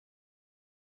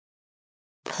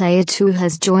Player 2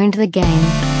 has joined the game.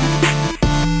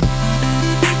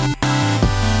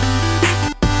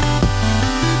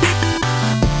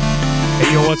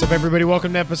 Hey, yo, what's up, everybody?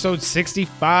 Welcome to episode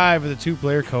 65 of the Two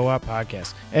Player Co-op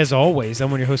Podcast. As always, I'm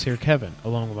one of your hosts here, Kevin,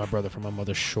 along with my brother from my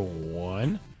mother,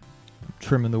 Sean.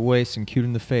 Trimming the waist and cute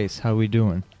in the face. How we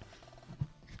doing?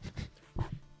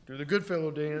 Do the good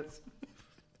fellow dance.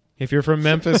 If you're from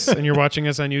Memphis and you're watching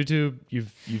us on YouTube,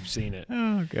 you've seen it.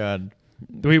 Oh, God.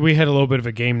 We had a little bit of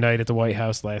a game night at the White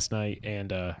House last night,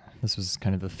 and This was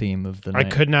kind of the theme of the night. I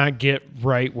could not get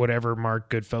right whatever Mark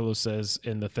Goodfellow says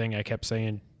in the thing. I kept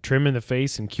saying trim in the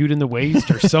face and cute in the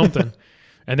waist or something.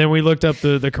 And then we looked up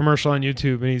the commercial on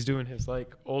YouTube, and he's doing his,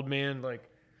 like, old man, like,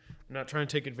 I'm not trying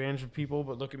to take advantage of people,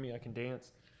 but look at me, I can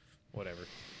dance. Whatever.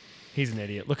 He's an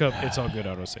idiot. Look up It's All Good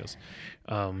Auto Sales.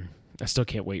 I still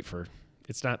can't wait for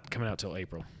it's not coming out till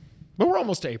April. But we're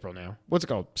almost to April now. What's it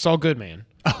called? It's All Good Man.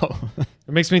 Oh.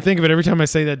 It makes me think of it every time I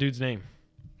say that dude's name.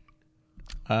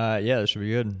 Yeah, that should be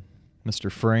good.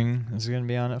 Mr. Fring is going to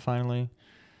be on it finally.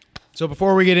 So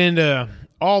before we get into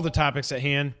all the topics at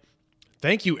hand,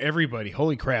 thank you, everybody.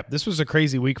 Holy crap. This was a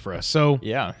crazy week for us. So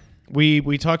Yeah.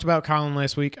 we talked about Colin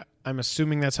last week. I'm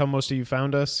assuming that's how most of you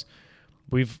found us.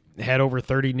 We've had over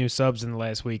 30 new subs in the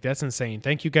last week. That's insane.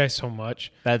 Thank you guys so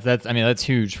much. That's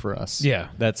huge for us. Yeah.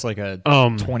 That's like a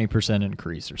 20%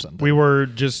 increase or something. We were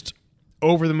just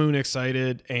over the moon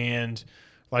excited, and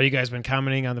a lot of you guys have been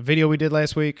commenting on the video we did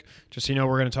last week. Just so you know,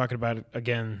 we're going to talk about it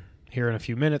again here in a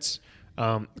few minutes.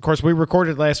 Of course, we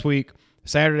recorded last week,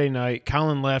 Saturday night.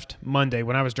 Colin left Monday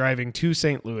when I was driving to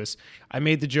St. Louis. I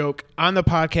made the joke on the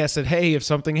podcast that, hey, if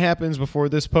something happens before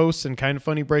this posts and Kind of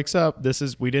Funny breaks up,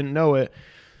 we didn't know it.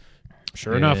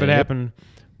 Sure enough, it happened.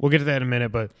 We'll get to that in a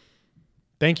minute, but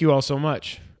thank you all so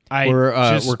much.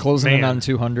 We're closing in on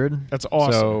 200. That's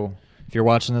awesome. So if you're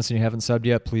watching this and you haven't subbed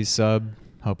yet, please sub.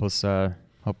 Help us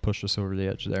help push us over the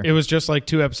edge there. It was just like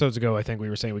 2 episodes ago, I think we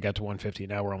were saying we got to 150.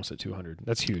 Now we're almost at 200.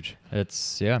 That's huge.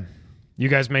 Yeah. You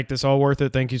guys make this all worth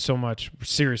it. Thank you so much.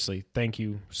 Seriously, thank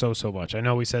you so much. I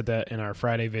know we said that in our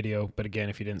Friday video, but again,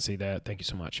 if you didn't see that, thank you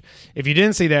so much. If you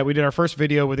didn't see that, we did our first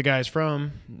video with the guys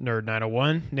from Nerd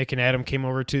 901. Nick and Adam came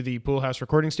over to the Pool House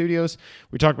recording studios.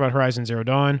 We talked about Horizon Zero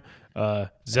Dawn,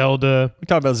 Zelda. We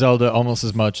talked about Zelda almost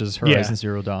as much as Horizon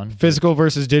Zero Dawn. Physical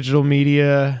versus digital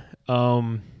media.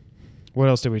 What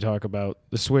else did we talk about?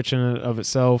 The Switch in and of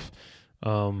itself.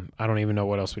 I don't even know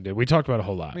what else we did. We talked about a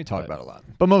whole lot. We talked about a lot,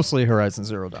 but mostly Horizon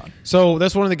Zero Dawn. So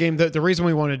that's one of the games. The reason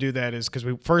we want to do that is because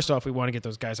we want to get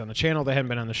those guys on the channel. They haven't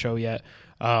been on the show yet.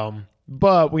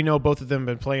 But we know both of them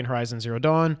have been playing Horizon Zero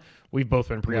Dawn. We've both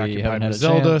been preoccupied with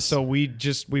Zelda. So we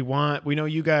know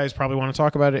you guys probably want to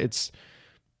talk about it. It's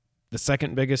the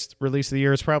second biggest release of the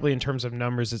year. It's probably in terms of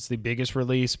numbers, it's the biggest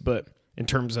release, but in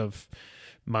terms of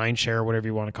mind share, whatever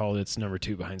you want to call it, it's number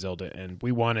 2 behind Zelda, and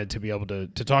we wanted to be able to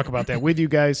talk about that with you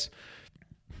guys.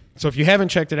 So if you haven't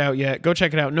checked it out yet, go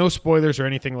check it out. No spoilers or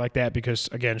anything like that, because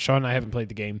again, Sean and I haven't played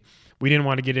the game. We didn't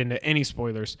want to get into any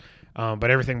spoilers,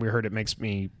 but everything we heard, it makes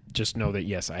me just know that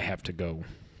yes, I have to go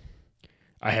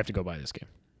buy this game.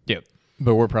 Yep.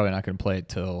 But we're probably not going to play it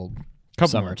till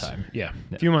summertime. Months. Yeah,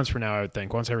 a few months from now, I would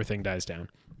think, once everything dies down.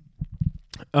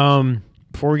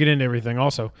 Before we get into everything,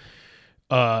 also,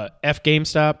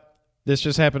 GameStop, this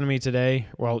just happened to me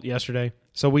yesterday.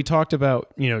 So we talked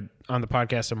about, on the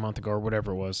podcast a month ago or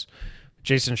whatever it was,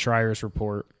 Jason Schreier's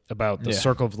report about the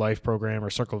Circle of Life program or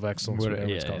Circle of Excellence,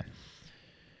 whatever it's called.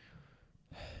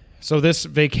 Yeah. So this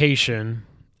vacation,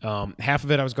 half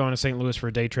of it I was going to St. Louis for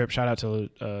a day trip. Shout out to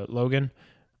Logan.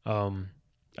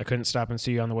 I couldn't stop and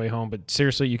see you on the way home, but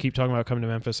seriously, you keep talking about coming to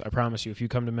Memphis. I promise you, if you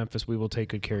come to Memphis, we will take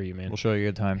good care of you, man. We'll show you a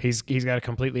good time. He's got a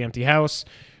completely empty house.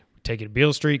 Take you to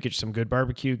Beale Street, get you some good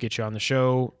barbecue, get you on the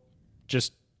show.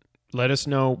 Just let us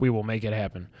know. We will make it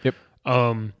happen. Yep.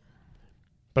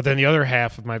 But then the other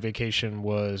half of my vacation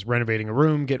was renovating a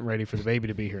room, getting ready for the baby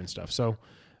to be here and stuff. So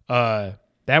that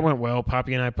went well.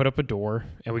 Poppy and I put up a door,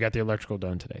 and we got the electrical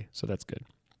done today. So that's good.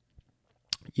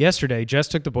 Yesterday, Jess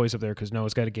took the boys up there because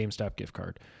Noah's got a GameStop gift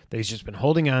card that he's just been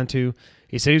holding on to.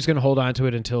 He said he was going to hold on to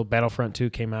it until Battlefront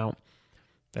 2 came out.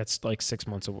 That's like 6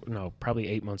 months away. No, probably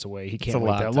 8 months away. He can't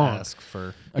wait that long. Ask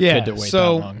for a kid to wait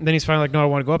that long. Then he's finally like, no, I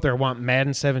want to go up there. I want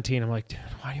Madden 17. I'm like, dude,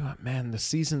 why do you want Madden? The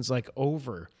season's like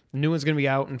over. The new one's going to be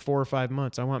out in 4 or 5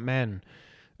 months. I want Madden.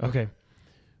 Okay.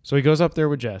 So he goes up there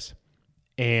with Jess,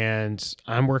 and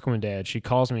I'm working with Dad. She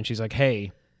calls me, and she's like,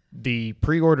 hey, the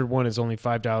pre-ordered one is only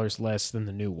 $5 less than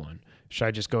the new one. Should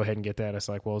I just go ahead and get that? I was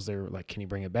like, well, can you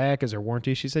bring it back? Is there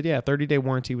warranty? She said, yeah, 30-day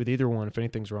warranty with either one if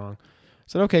anything's wrong. I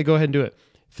said, okay, go ahead and do it.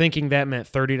 Thinking that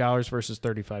meant $30 versus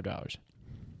 $35.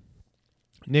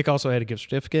 Nick also had a gift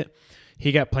certificate.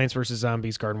 He got Plants vs.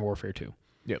 Zombies Garden Warfare 2.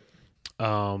 Yep.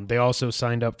 They also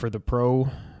signed up for the Pro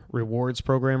Rewards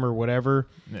program or whatever.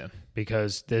 Yeah.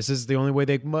 Because this is the only way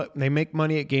they make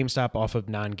money at GameStop off of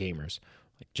non-gamers.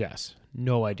 Like Jess,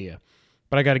 no idea.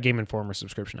 But I got a Game Informer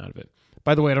subscription out of it.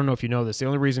 By the way, I don't know if you know this. The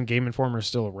only reason Game Informer is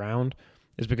still around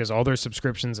is because all their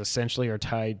subscriptions essentially are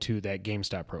tied to that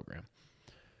GameStop program.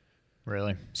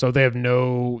 Really? So they have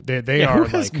no... They who are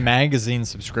has like... magazine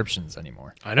subscriptions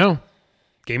anymore? I know.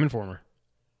 Game Informer.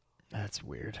 That's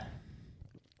weird.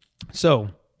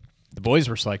 So... The boys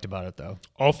were psyched about it, though.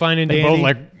 All fine and They dandy.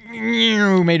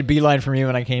 both made a beeline for me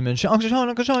when I came in.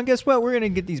 Uncle Sean, guess what? We're going to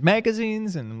get these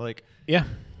magazines. And I'm like, yeah.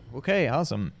 Okay,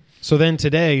 awesome. So then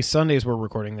today, Sundays we're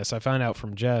recording this, I found out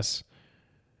from Jess,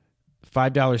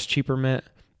 $5 cheaper meant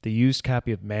the used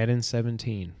copy of Madden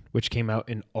 17, which came out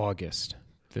in August.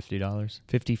 $50.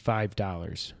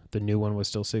 $55. The new one was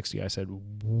still $60. I said,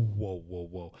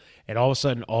 whoa. And all of a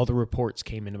sudden, all the reports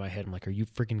came into my head. I'm like, are you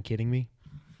freaking kidding me?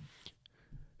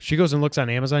 She goes and looks on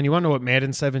Amazon. You want to know what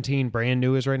Madden 17 brand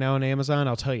new is right now on Amazon?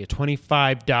 I'll tell you,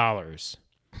 $25.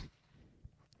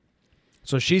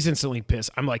 So she's instantly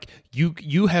pissed. I'm like,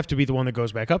 you have to be the one that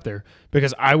goes back up there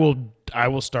because I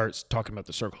will start talking about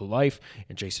the Circle of Life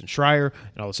and Jason Schreier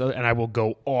and all this other, and I will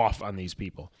go off on these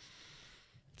people.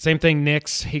 Same thing,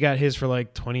 Nick's. He got his for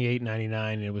like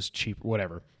 $28.99 and it was cheap,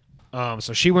 whatever.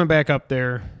 So she went back up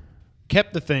there,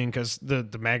 kept the thing because the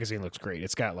magazine looks great.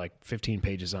 It's got like 15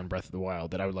 pages on Breath of the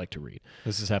Wild that I would like to read.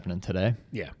 This is happening today?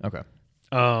 Yeah. Okay.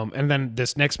 And then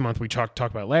this next month we talked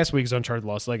about last week's Uncharted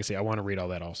Lost Legacy. I want to read all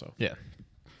that also. Yeah.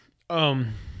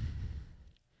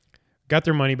 Got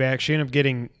their money back. She ended up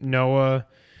getting Noah,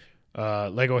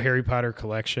 Lego Harry Potter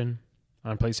collection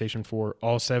on PlayStation 4,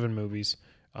 all 7 movies.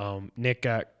 Nick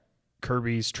got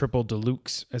Kirby's Triple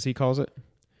Deluxe, as he calls it,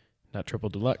 not Triple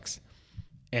Deluxe.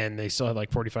 And they still had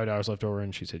like $45 left over,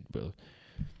 and she said, well,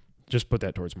 just put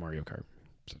that towards Mario Kart.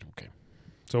 I said, okay.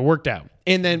 So it worked out.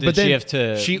 And then, Did she have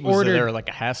to? She was ordered. there like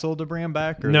a hassle to bring them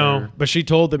back? Or no, but she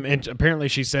told them, and apparently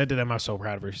she said to them, "I was so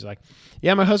proud of her." She's like,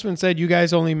 "Yeah, my husband said you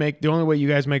guys the only way you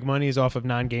guys make money is off of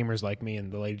non-gamers like me."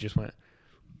 And the lady just went,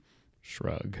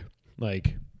 shrug,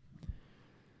 like,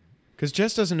 because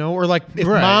Jess doesn't know, or like if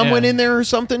mom went in there or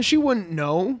something, she wouldn't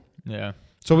know. Yeah.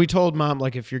 So we told mom,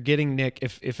 like, if you're getting Nick,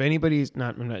 if anybody's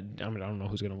not, I don't know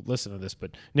who's going to listen to this,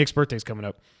 but Nick's birthday's coming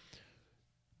up.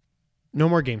 No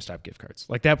more GameStop gift cards.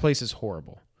 Like, that place is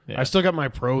horrible. Yeah. I still got my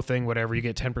pro thing, whatever. You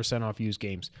get 10% off used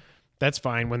games. That's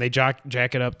fine. When they jack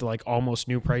it up to, like, almost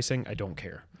new pricing, I don't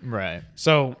care. Right.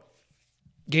 So,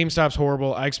 GameStop's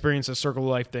horrible. I experienced a Circle of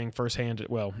Life thing firsthand.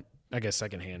 Well, I guess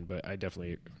secondhand, but I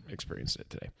definitely experienced it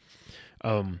today.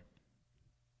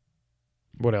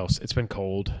 What else? It's been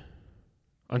cold.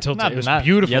 Until it was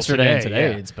beautiful yesterday and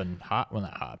today. Yeah. It's been hot. Well,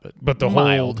 not hot, but the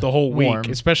mild, whole week, warm.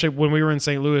 Especially when we were in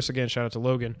St. Louis again. Shout out to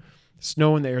Logan.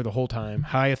 Snow in the air the whole time.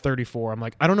 High of 34. I'm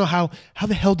like, I don't know how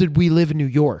the hell did we live in New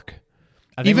York?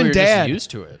 I think even we were Dad just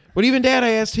used to it. But even Dad, I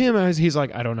asked him. He's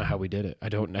like, I don't know how we did it. I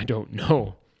don't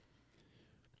know.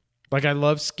 Like, I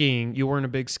love skiing. You weren't a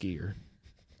big skier.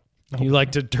 You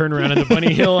like to turn around on the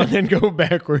bunny hill and then go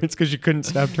backwards because you couldn't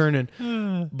stop turning.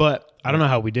 But I don't know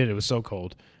how we did it. It was so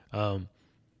cold.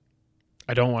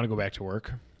 I don't want to go back to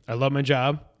work. I love my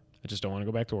job. I just don't want to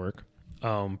go back to work.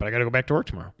 But I got to go back to work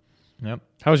tomorrow. Yep.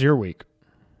 How was your week?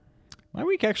 My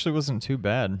week actually wasn't too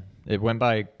bad. It went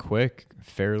by quick,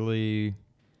 fairly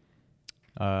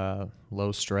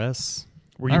low stress.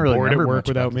 Were you bored at work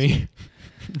without me?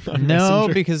 No,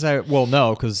 because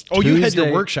you had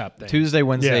your workshop thing. Tuesday,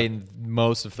 Wednesday, and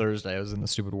most of Thursday I was in the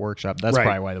stupid workshop. That's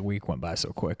probably why the week went by so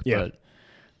quick. Yeah.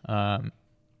 But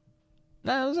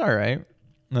it was all right.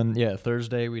 And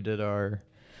Thursday we did our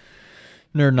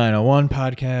Nerd 901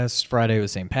 podcast. Friday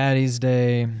was St. Patty's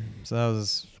Day, so that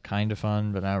was kind of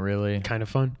fun, but not really. Kind of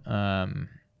fun.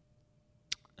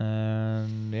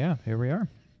 And here we are.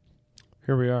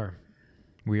 Here we are.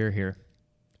 We are here.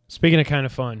 Speaking of kind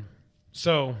of fun,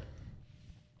 so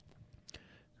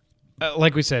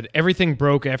like we said, everything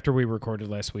broke after we recorded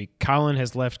last week. Colin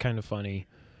has left Kind of Funny.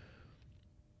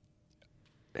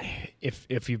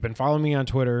 If you've been following me on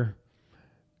Twitter,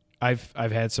 I've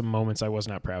had some moments I was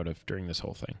not proud of during this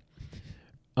whole thing.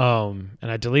 And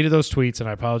I deleted those tweets, and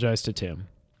I apologize to Tim.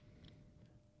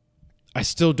 I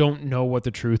still don't know what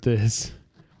the truth is,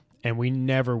 and we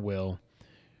never will.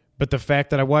 But the fact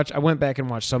that I went back and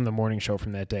watched some of the morning show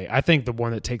from that day. I think the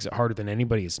one that takes it harder than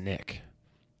anybody is Nick.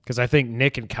 Because I think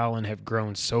Nick and Colin have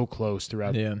grown so close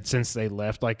throughout since they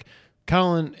left. Like,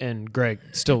 Colin and Greg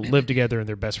still live together and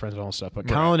they're best friends and all that stuff. But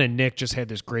Colin and Nick just had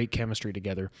this great chemistry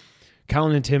together.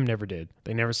 Colin and Tim never did.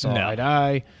 They never saw eye to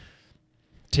eye.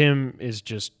 Tim is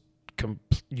just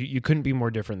you couldn't be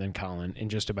more different than Colin in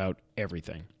just about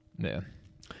everything. Yeah.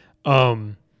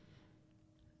 I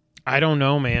don't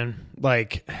know, man.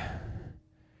 Like,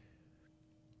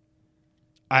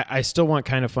 I still want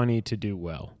Kind of Funny to do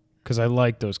well because I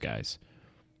like those guys.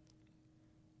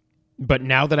 But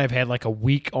now that I've had like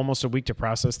almost a week to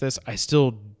process this, I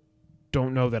still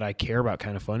don't know that I care about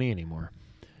Kind of Funny anymore.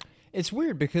 It's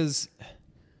weird because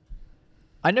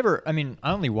I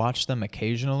only watched them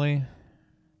occasionally.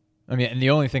 I mean, and the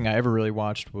only thing I ever really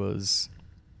watched was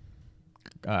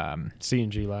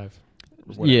C&G Live.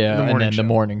 Yeah, and then the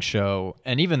morning show.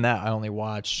 And even that, I only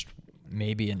watched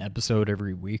maybe an episode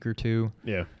every week or two.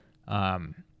 Yeah.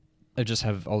 I just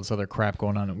have all this other crap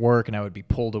going on at work, and I would be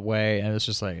pulled away, and it's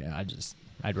just like,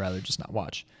 I'd rather just not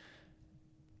watch.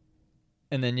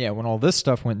 And then, yeah, when all this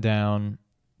stuff went down,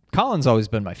 Colin's always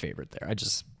been my favorite there. I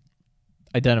just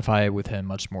identify with him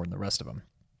much more than the rest of them.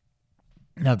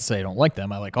 Not to say I don't like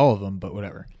them. I like all of them, but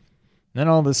whatever. Then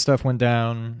all this stuff went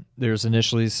down. There's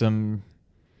initially some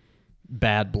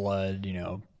bad blood,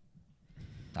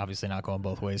 obviously not going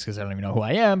both ways because I don't even know who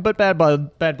I am, but bad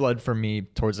blood from me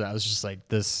towards that. I was just like,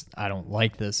 this, I don't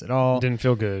like this at all. Didn't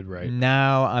feel good, right?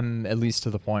 Now I'm at least to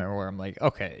the point where I'm like,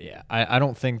 okay, yeah, I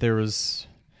don't think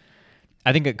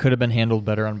I think it could have been handled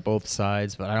better on both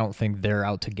sides, but I don't think they're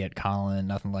out to get Colin,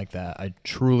 nothing like that. I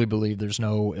truly believe there's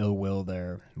no ill will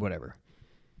there, whatever.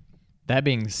 That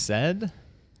being said,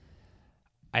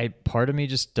 part of me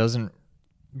just doesn't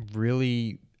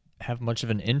really have much of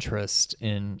an interest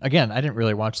in, again, I didn't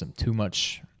really watch them too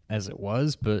much as it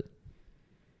was, but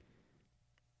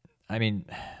I mean,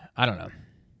 I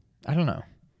don't know.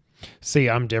 See,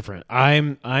 I'm different.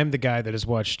 I'm the guy that has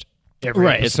watched every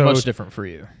episode. It's much different for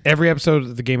you. Every episode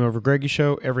of the Game Over Greggy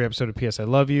Show, every episode of P.S. I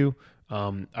Love You.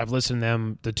 I've listened to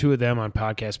them, the two of them on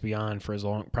Podcast Beyond for as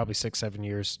long, probably 6-7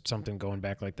 years, something going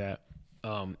back like that.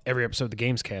 Every episode of the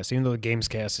Gamescast, even though the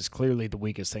Gamescast is clearly the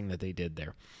weakest thing that they did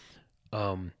there.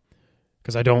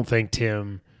 Because I don't think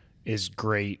Tim is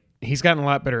great. He's gotten a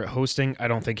lot better at hosting. I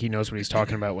don't think he knows what he's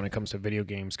talking about when it comes to video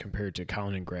games compared to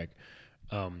Colin and Greg.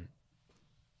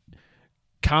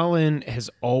 Colin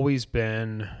has always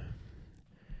been...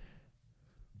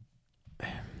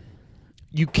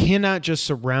 You cannot just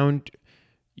surround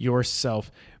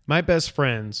yourself. My best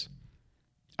friends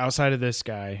outside of this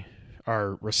guy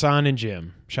are Rasan and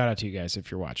Jim. Shout out to you guys if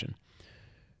you're watching.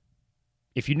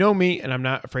 If you know me, and I'm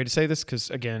not afraid to say this because,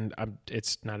 again,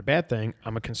 it's not a bad thing,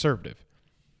 I'm a conservative.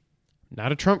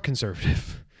 Not a Trump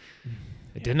conservative.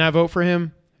 I did not vote for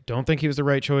him. Don't think he was the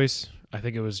right choice. I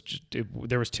think it was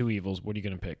there was two evils. What are you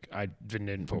going to pick? I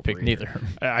didn't vote for neither.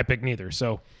 I picked neither.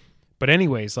 So, but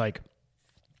anyways,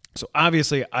 so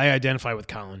obviously I identify with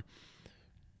Colin.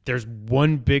 There's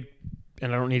one big,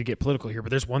 and I don't need to get political here, but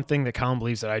there's one thing that Colin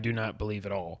believes that I do not believe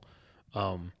at all.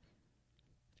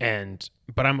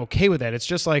 But I'm okay with that. It's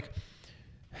just like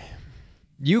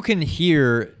you can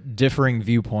hear differing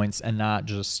viewpoints and not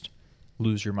just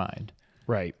lose your mind.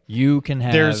 Right. You can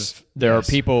have there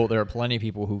are plenty of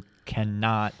people who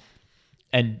cannot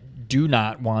and do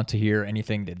not want to hear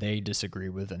anything that they disagree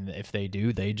with, and if they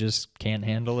do, they just can't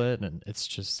handle it, and it's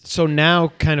just... So now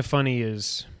Kind of Funny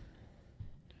is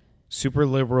super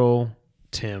liberal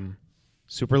Tim,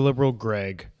 super liberal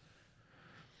Greg.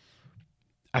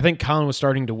 I think Colin was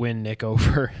starting to win Nick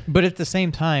over. But at the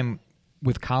same time,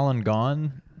 with Colin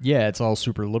gone, yeah, it's all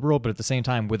super liberal, but at the same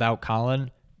time, without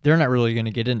Colin, they're not really going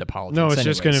to get into politics. No, it's anyway.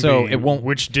 just going to so be it won't.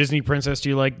 Which Disney princess do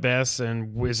you like best,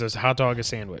 and is a hot dog a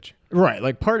sandwich? Right,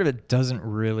 like part of it doesn't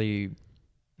really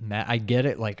I get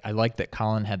it. Like I like that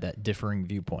Colin had that differing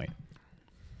viewpoint,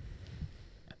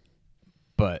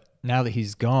 but now that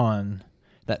he's gone,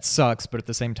 that sucks. But at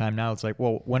the same time, now it's like,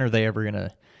 well, when are they ever going to...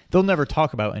 They'll never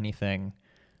talk about anything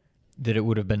that it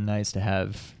would have been nice to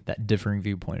have that differing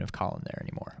viewpoint of Colin there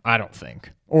anymore. I don't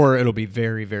think. Or it'll be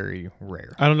very, very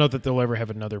rare. I don't know that they'll ever have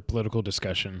another political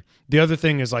discussion. The other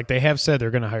thing is, they have said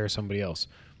they're going to hire somebody else.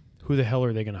 Who the hell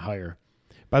are they going to hire?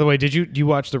 By the way, do you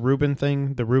watch the Ruben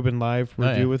thing, the Ruben live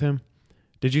review with him?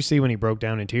 Did you see when he broke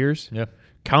down in tears? Yeah.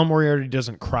 Colin Moriarty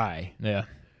doesn't cry. Yeah.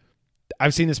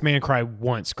 I've seen this man cry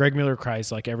once. Greg Miller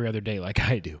cries like every other day like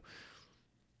I do.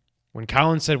 When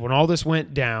Colin said, when all this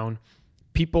went down,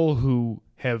 people who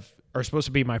are supposed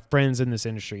to be my friends in this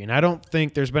industry, and I don't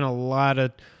think there's been a lot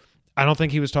of... I don't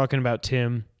think he was talking about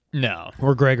Tim. No.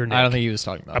 Or Greg or Nick. I don't think he was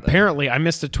talking about Apparently, I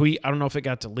missed a tweet. I don't know if it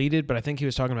got deleted, but I think he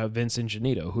was talking about Vince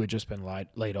Ingenito, who had just been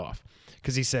laid off.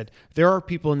 Because he said, there are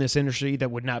people in this industry that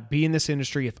would not be in this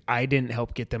industry if I didn't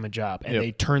help get them a job, and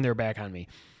they turned their back on me.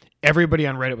 Everybody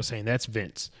on Reddit was saying, that's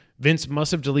Vince. Vince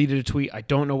must have deleted a tweet. I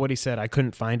don't know what he said. I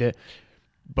couldn't find it.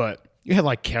 But You had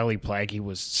like Kelly Plagge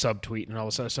was subtweeting and all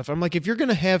this other stuff. I'm like, if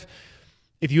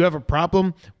you have a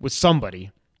problem with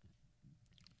somebody,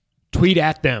 tweet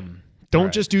at them.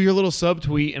 Don't just do your little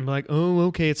subtweet and be like, oh,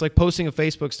 okay. It's like posting a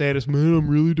Facebook status. Man, I'm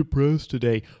really depressed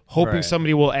today. Hoping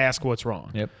somebody will ask what's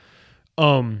wrong. Yep.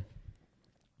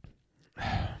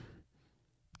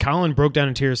 Colin broke down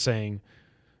in tears saying,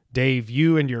 Dave,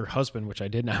 you and your husband, which I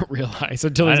did not realize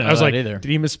until I was like, either.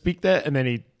 Did he misspeak that? And then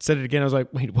he said it again. I was like,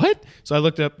 wait, what? So I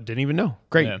looked up, didn't even know.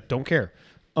 Great. Don't care.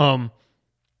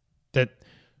 That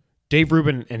Dave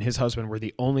Rubin and his husband were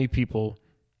the only people.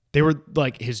 They were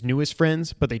like his newest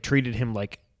friends, but they treated him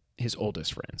like his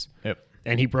oldest friends. Yep.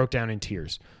 And he broke down in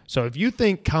tears. So if you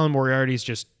think Colin Moriarty is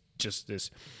just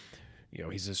this,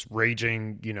 he's this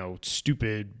raging,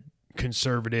 stupid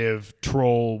conservative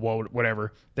troll,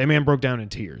 whatever, that man broke down in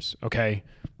tears. Okay.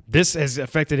 This has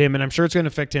affected him, and I'm sure it's going to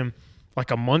affect him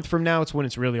like a month from now. It's when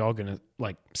it's really all going to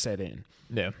like set in.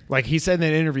 Yeah. Like he said in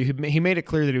that interview, he made it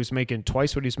clear that he was making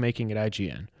twice what he was making at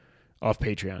IGN off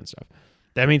Patreon and stuff.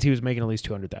 That means he was making at least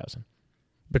 $200,000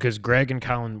 because Greg and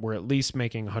Colin were at least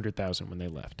making $100,000 when they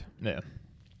left. Yeah.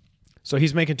 So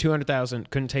he's making $200,000.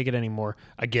 Couldn't take it anymore.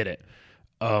 I get it.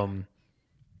 I don't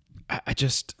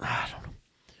know.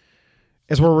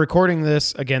 As we're recording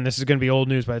this, again, this is going to be old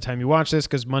news by the time you watch this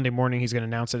because Monday morning he's going to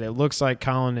announce it. It looks like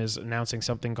Colin is announcing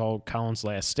something called Colin's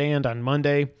Last Stand on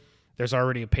Monday. There's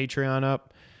already a Patreon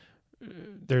up.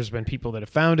 There's been people that have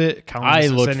found it. I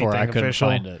looked for it. I couldn't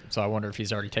find it. So I wonder if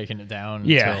he's already taken it down.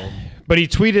 Yeah. But he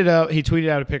tweeted out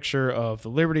a picture of the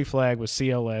Liberty flag with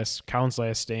CLS, Colin's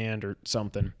Last Stand or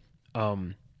something.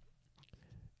 I'm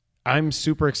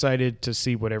super excited to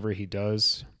see whatever he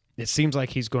does. It seems like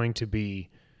he's going to be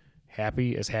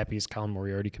happy as Colin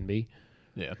Moriarty can be.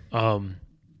 Yeah.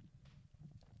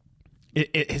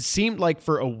 It has seemed like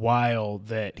for a while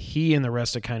that he and the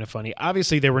rest of Kind of Funny,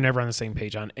 obviously they were never on the same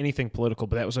page on anything political,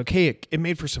 but that was okay. It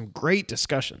made for some great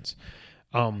discussions.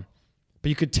 But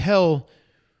you could tell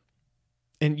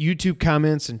in YouTube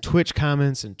comments and Twitch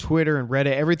comments and Twitter and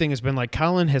Reddit, everything has been like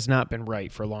Colin has not been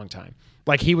right for a long time.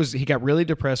 Like he got really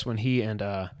depressed when he and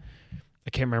I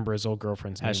can't remember his old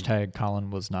girlfriend's name. Hashtag Colin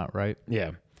was not right.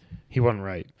 Yeah. He wasn't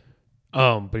right.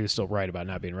 But he was still right about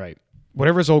not being right.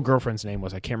 Whatever his old girlfriend's name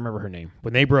was, I can't remember her name.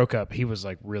 When they broke up, he was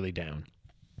like really down.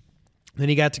 Then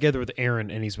he got together with Aaron,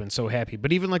 and he's been so happy.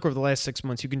 But even like over the last 6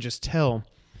 months, you can just tell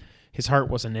his heart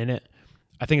wasn't in it.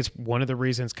 I think it's one of the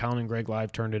reasons Colin and Greg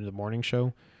Live turned into the morning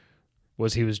show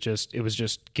was it was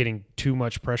just getting too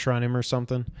much pressure on him or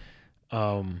something.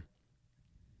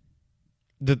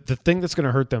 The thing that's going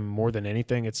to hurt them more than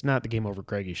anything, it's not the Game Over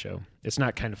Greggy show. It's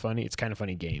not Kind of Funny. It's Kind of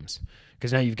Funny Games.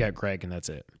 Because now you've got Greg, and that's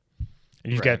it.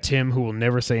 And you've got Tim, who will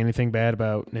never say anything bad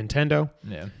about Nintendo.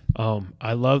 Yeah.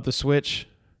 I love the Switch,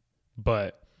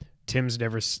 but Tim's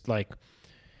never, like,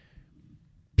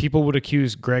 people would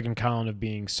accuse Greg and Colin of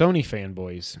being Sony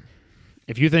fanboys.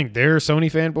 If you think they're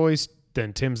Sony fanboys,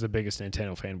 then Tim's the biggest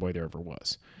Nintendo fanboy there ever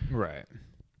was. Right.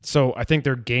 So I think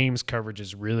their games coverage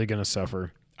is really going to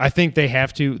suffer. I think they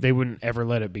have to. They wouldn't ever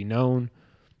let it be known.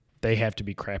 They have to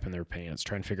be crapping their pants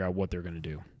trying to figure out what they're going to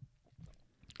do.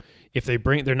 If they're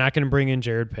not going to bring in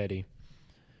Jared Petty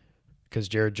because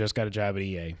Jared just got a job at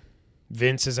EA.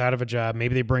 Vince is out of a job.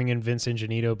 Maybe they bring in Vince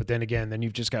Ingenito, but then again,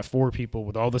 you've just got 4 people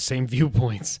with all the same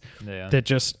viewpoints that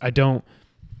just I don't.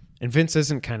 And Vince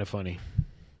isn't Kind of Funny.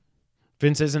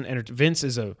 Vince isn't. Vince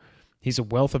is he's a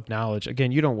wealth of knowledge.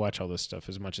 Again, you don't watch all this stuff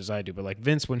as much as I do, but like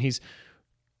Vince,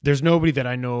 there's nobody that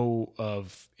I know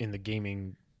of in the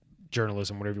gaming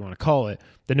journalism, whatever you want to call it,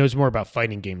 that knows more about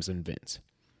fighting games than Vince.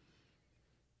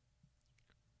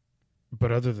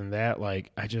 But other than that,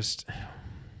 like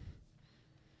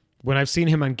when I've seen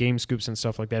him on Game Scoops and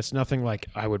stuff like that, it's nothing like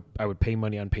I would pay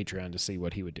money on Patreon to see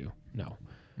what he would do. No.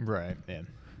 Right, yeah.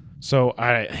 So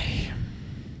I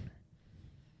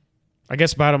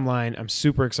guess bottom line, I'm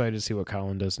super excited to see what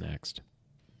Colin does next.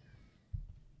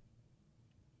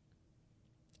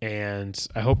 And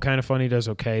I hope Kind of Funny does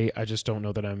okay. I just don't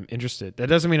know that I'm interested. That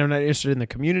doesn't mean I'm not interested in the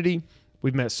community.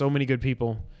 We've met so many good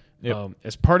people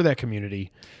as part of that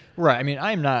community. Right. I mean,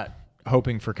 I'm not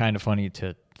hoping for Kind of Funny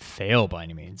to fail by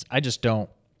any means. I just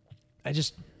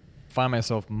find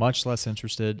myself much less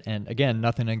interested. And again,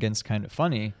 nothing against Kind of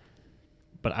Funny,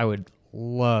 but I would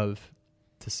love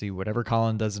to see whatever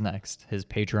Colin does next, his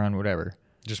Patreon, whatever,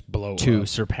 just blow to up.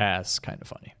 Surpass Kind of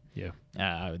Funny. Yeah.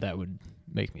 That would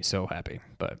make me so happy.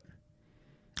 But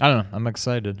I don't know. I'm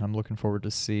excited. I'm looking forward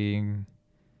to seeing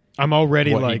I'm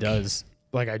already what like he does.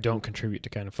 Like I don't contribute to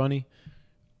Kind of Funny.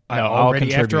 No, I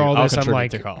already after all this I'm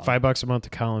like $5 $5 a month to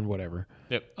Colin, whatever.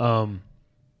 Yep.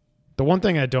 But The one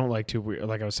thing I don't like too,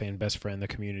 like I was saying, best friend, the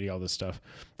community, all this stuff.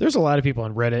 There's a lot of people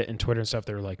on Reddit and Twitter and stuff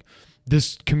that are like,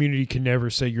 this community can never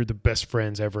say you're the best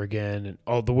friends ever again, and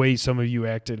all the way some of you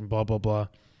acted and blah, blah, blah.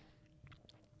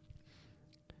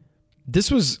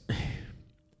 This was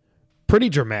pretty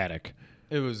dramatic.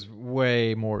 It was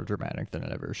way more dramatic than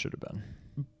it ever should have been.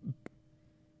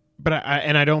 But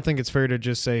I don't think it's fair to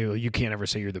just say, well, you can't ever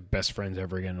say you're the best friends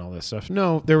ever again and all this stuff.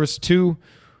 No, there was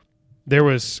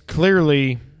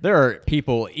clearly... There are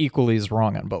people equally as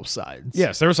wrong on both sides.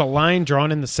 Yes, there was a line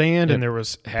drawn in the sand, and it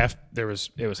was half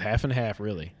and half,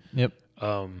 really. Yep.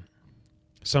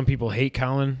 Some people hate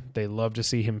Colin. They love to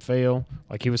see him fail.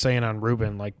 Like he was saying on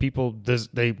Ruben, like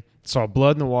they saw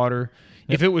blood in the water.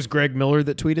 Yep. If it was Greg Miller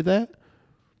that tweeted that,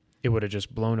 it would have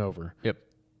just blown over. Yep.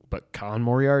 But Colin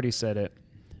Moriarty said it.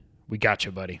 We got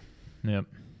you, buddy. Yep.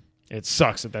 It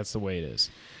sucks that that's the way it is.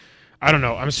 I don't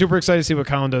know. I'm super excited to see what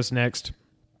Colin does next.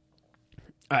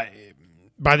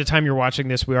 By the time you're watching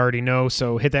this, we already know.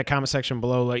 So hit that comment section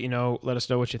below. Let us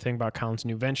know what you think about Colin's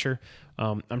new venture.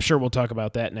 I'm sure we'll talk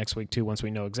about that next week too, once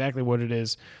we know exactly what it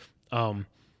is.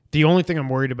 The only thing I'm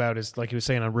worried about is, like he was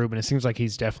saying on Ruben, it seems like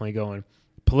he's definitely going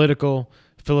political,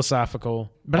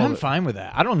 philosophical. But I'm fine with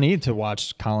that. I don't need to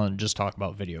watch Colin just talk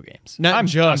about video games. Not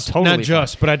just,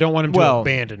 but I don't want him to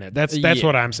abandon it. That's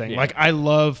what I'm saying. Yeah. Like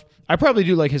I probably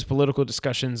do like his political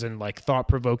discussions and like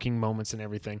thought-provoking moments and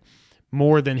everything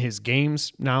more than his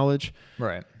games knowledge.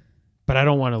 Right. But I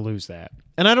don't want to lose that.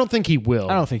 And I don't think he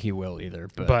will. I don't think he will either.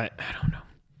 But I don't know.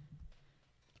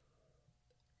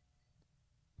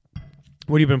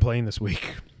 What have you been playing this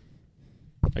week?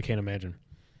 I can't imagine.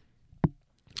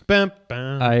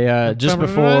 I just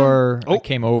before I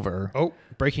came over. Oh,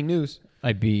 breaking news.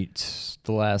 I beat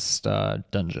the last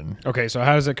dungeon. Okay, so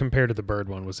how does it compare to the bird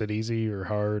one? Was it easy or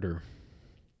hard or?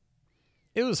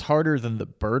 It was harder than the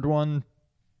bird one,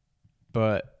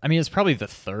 but I mean it's probably the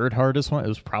third hardest one. It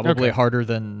was probably harder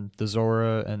than the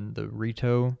Zora and the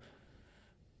Rito,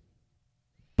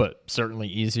 but certainly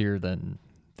easier than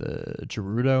the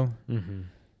Gerudo. Mm-hmm.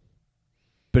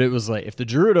 But it was like if the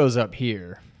Gerudo's up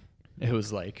here, it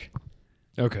was like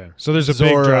okay. So there's a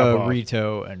Zora, big drop off.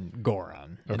 Rito, and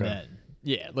Goron. Okay. And then,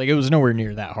 like it was nowhere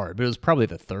near that hard, but it was probably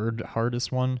the third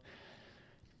hardest one.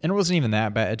 And it wasn't even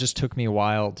that bad. It just took me a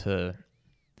while to.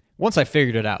 Once I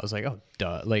figured it out, I was like, oh,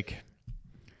 duh. Like,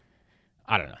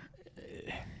 I don't know.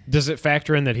 Does it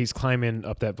factor in that he's climbing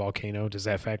up that volcano? Does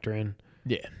that factor in?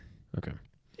 Yeah. Okay.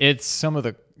 It's some of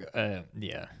the,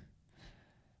 yeah.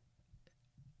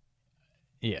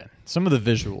 Yeah. Some of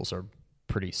the visuals are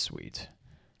pretty sweet.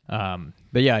 But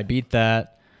yeah, I beat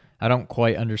that. I don't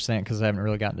quite understand because I haven't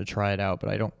really gotten to try it out, but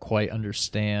I don't quite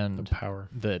understand the power.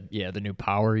 The new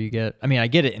power you get. I mean, I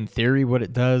get it in theory what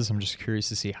it does. I'm just curious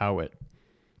to see how it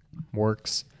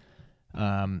works.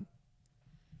 But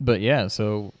yeah,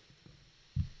 so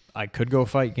I could go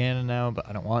fight Ganon now, but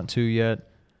I don't want to yet.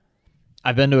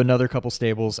 I've been to another couple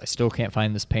stables. I still can't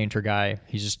find this painter guy.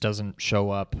 He just doesn't show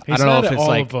up. I don't know if it's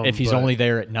like if he's only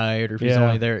there at night or if he's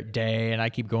only there at day, and I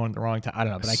keep going at the wrong time. I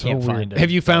don't know, but I can't find him. Have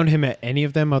you found him at any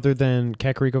of them other than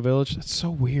Kakariko Village? That's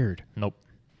so weird. Nope.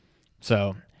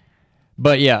 So,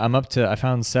 but yeah, I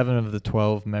found 7 of the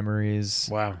 12 memories.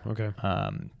 Wow. Okay.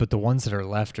 But the ones that are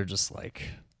left are just like,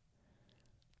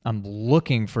 I'm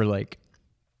looking for like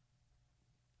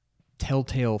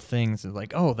telltale things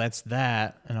like, oh, that's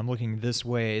that, and I'm looking this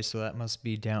way, so that must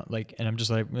be down, like, and I'm just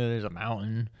like, well, there's a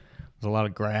mountain, there's a lot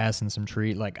of grass and some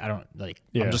tree, like, I don't, like,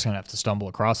 I'm just gonna have to stumble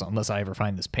across it unless I ever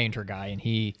find this painter guy and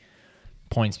he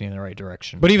points me in the right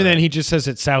direction. But even then, he just says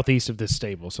it's southeast of this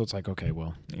stable, so it's like, okay,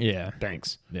 well, yeah,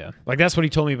 thanks. Yeah, like that's what he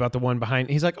told me about the one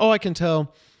behind. He's like, oh, I can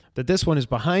tell that this one is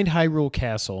behind Hyrule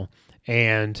Castle,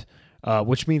 and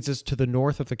which means it's to the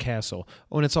north of the castle.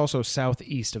 Oh, and it's also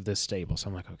southeast of this stable. So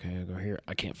I'm like, okay, I'll go here.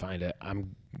 I can't find it.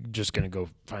 I'm just going to go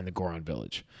find the Goron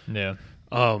Village. Yeah.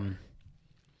 So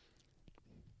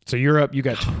you're up. You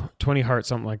got 20 hearts,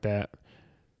 something like that.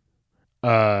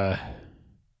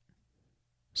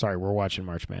 Sorry, we're watching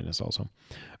March Madness also.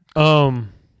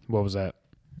 What was that?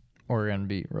 Oregon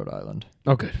beat Rhode Island.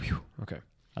 Oh, good. Whew. Okay.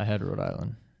 I had Rhode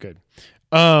Island. Good.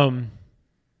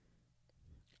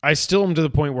 I still am to the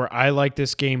point where I like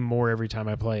this game more every time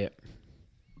I play it.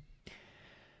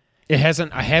 I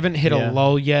haven't hit a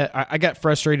lull yet. I got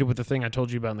frustrated with the thing I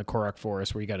told you about in the Korok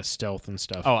Forest where you got to stealth and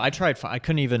stuff. Oh, I tried. I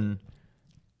couldn't even.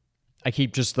 I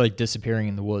keep just like disappearing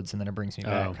in the woods and then it brings me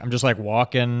back. I'm just like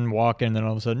walking, and then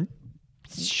all of a sudden,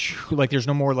 like there's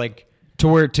no more like.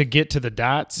 To get to the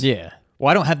dots? Yeah. Well,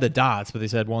 I don't have the dots, but they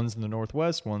said one's in the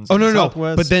northwest, one's in the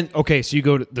southwest. But then, okay, so you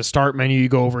go to the start menu, you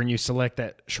go over and you select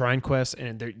that shrine quest,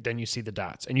 and then you see the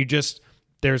dots. And you just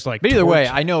there's like. But either way,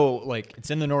 I know like it's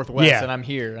in the Northwest, Yeah. and I'm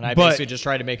here, and I But basically just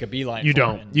try to make a beeline. You for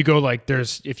don't. it, and- You go like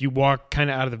there's if you walk kind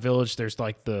of out of the village, there's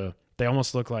like they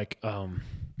almost look like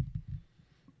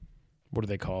what are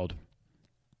they called?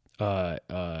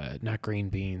 Not green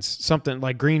beans. Something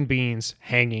like green beans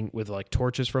hanging with like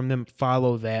torches from them.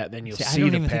 Follow that, then you'll see I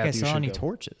don't the even path think I you saw should any go.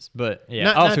 torches, but yeah,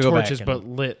 Not, I'll not have to go back torches, and- but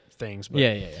lit things. But,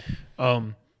 yeah.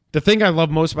 the thing I love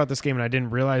most about this game, and I didn't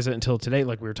realize it until today,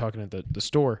 like we were talking at the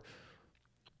store,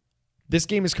 this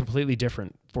game is completely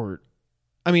different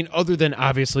other than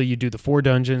obviously you do the 4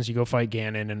 dungeons, you go fight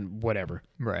Ganon and whatever.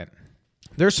 Right.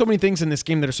 There's so many things in this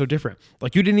game that are so different.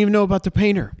 Like you didn't even know about the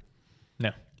painter.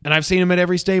 No. And I've seen him at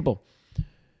every stable.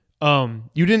 You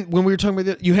didn't, when we were talking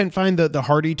about you hadn't find the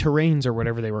hardy terrains or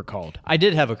whatever they were called. I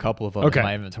did have a couple of them Okay. in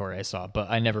my inventory I saw, but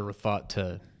I never thought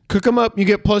to. Cook them up, you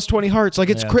get plus 20 hearts. Like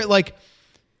it's Yeah. like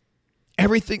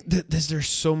everything. There's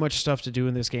so much stuff to do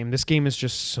in this game. This game is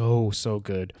just so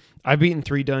good. I've beaten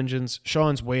 3 dungeons.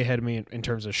 Sean's way ahead of me in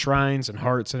terms of shrines and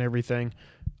hearts and everything.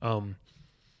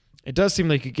 It does seem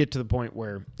like you get to the point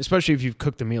where, especially if you've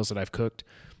cooked the meals that I've cooked,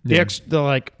 the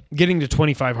like getting to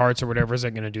 25 hearts or whatever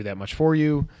isn't going to do that much for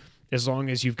you, as long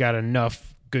as you've got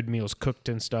enough good meals cooked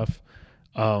and stuff.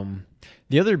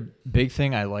 The other big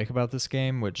thing I like about this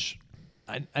game, which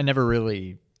I never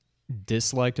really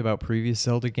disliked about previous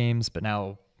Zelda games, but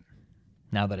now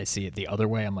that I see it the other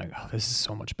way, I'm like, oh, this is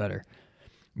so much better.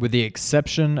 With the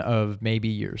exception of maybe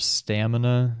your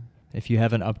stamina, if you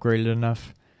haven't upgraded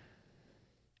enough.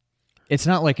 It's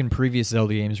not like in previous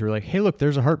Zelda games where you're like, hey, look,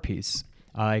 there's a heart piece.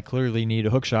 I clearly need a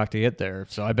hook shot to get there,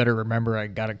 so I better remember I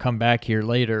got to come back here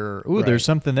later. Or, ooh, Right. There's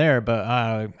something there, but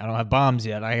I don't have bombs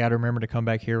yet. I got to remember to come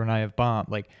back here when I have bomb.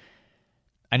 Like,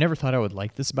 I never thought I would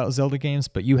like this about Zelda games,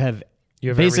 but you have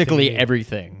basically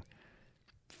everything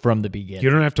from the beginning. You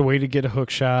don't have to wait to get a hook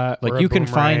shot. Like or a you can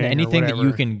find boomerang or anything that you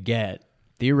whatever. can get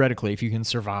theoretically if you can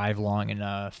survive long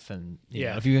enough, and you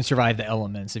know, if you can survive the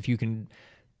elements, if you can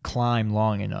climb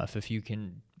long enough, if you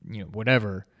can,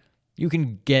 whatever, you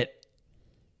can get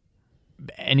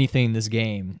anything in this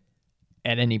game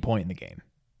at any point in the game.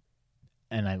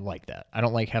 And I like that. I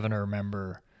don't like having to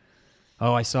remember,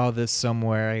 oh, I saw this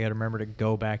somewhere, I got to remember to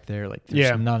go back there. Like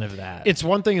there's none of that. It's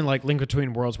one thing in like Link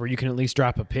Between Worlds where you can at least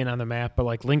drop a pin on the map, but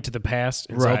like Link to the Past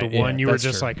in Right, Zelda yeah, 1, you were that's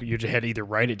just true. like, you had to either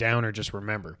write it down or just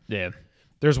remember. Yeah.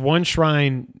 There's one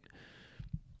shrine,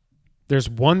 there's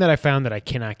one that I found that I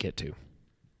cannot get to.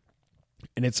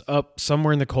 And it's up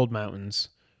somewhere in the cold mountains.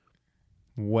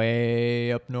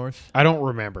 Way up north. I don't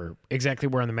remember exactly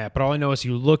where on the map, but all I know is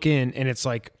you look in and it's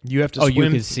like you have to Oh, swim. you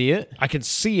can see it? I can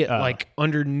see it like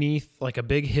underneath, like a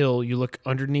big hill. You look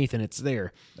underneath and it's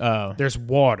there. Oh. There's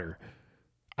water.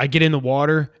 I get in the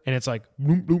water and it's like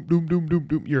boom, boom, boom, boom, boom,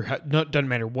 boom. Doesn't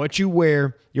matter what you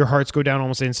wear, your hearts go down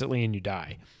almost instantly and you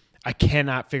die. I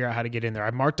cannot figure out how to get in there.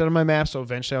 I marked it on my map, so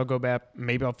eventually I'll go back.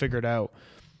 Maybe I'll figure it out.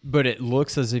 But it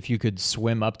looks as if you could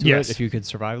swim up to Yes. it if you could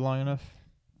survive long enough.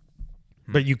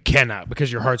 But you cannot because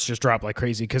your hearts just drop like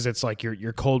crazy because it's like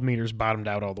your cold meter's bottomed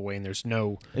out all the way and there's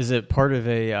no... Is it part of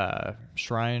a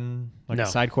shrine, like No. a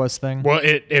side quest thing? Well,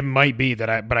 it might be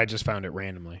that but I just found it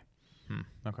randomly.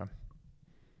 Okay.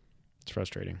 It's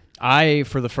frustrating.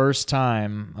 For the first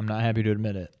time, I'm not happy to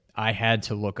admit it, I had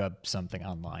to look up something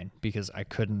online because I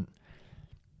couldn't.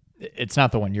 It's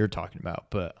not the one you're talking about,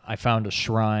 but I found a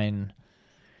shrine.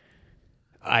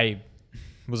 I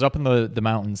was up in the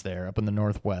mountains there, up in the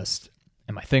northwest,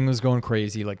 and my thing was going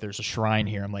crazy. Like, there's a shrine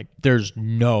here. I'm like, there's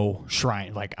no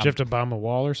shrine. Like, Did you have to bomb a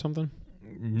wall or something?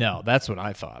 no, that's what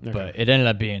I thought. Okay. But it ended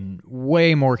up being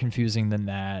way more confusing than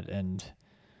that. And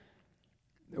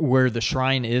where the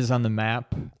shrine is on the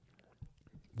map,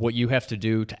 what you have to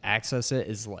do to access it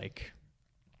is like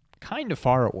kind of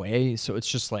far away. So it's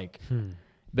just like,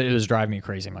 but it was driving me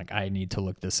crazy. I'm like, I need to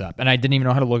look this up. And I didn't even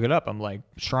know how to look it up. I'm like,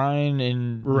 shrine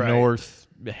in North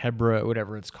Hebra,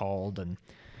 whatever it's called. And,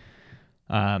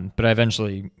 but I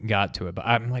eventually got to it. But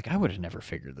I'm like, I would have never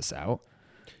figured this out.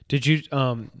 Did you,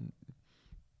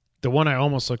 the one I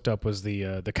almost looked up was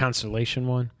the Constellation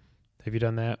one. Have you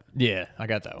done that? Yeah, I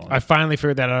got that one. I finally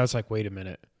figured that out. I was like, wait a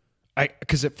minute.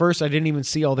 Because at first I didn't even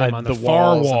see all them on the the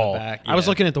far walls on the wall. back, I was yeah.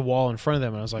 looking at the wall in front of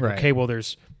them and I was like, Right. okay, well,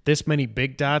 there's this many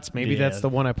big dots. Maybe Yeah. that's the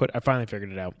one I put. I finally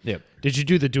figured it out. Yep. Did you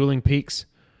do the dueling peaks?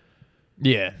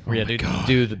 Yeah, we had to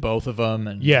do the both of them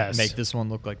and Yes. make this one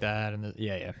look like that. And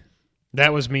yeah.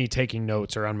 That was me taking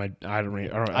notes or on my. I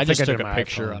I just think took did a my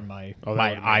picture iPhone. on my Oh, that my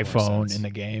would've made more iPhone sense. in the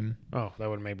game. Oh, that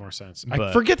would have made more sense. I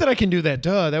But- forget that I can do that.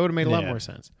 Duh, that would have made a lot Yeah. more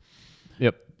sense.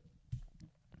 Yep.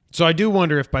 So I do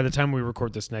wonder if by the time we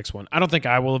record this next one, I don't think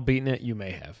I will have beaten it. You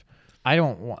may have. I'm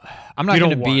not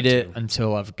going to beat it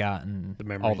until I've gotten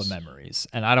all the memories.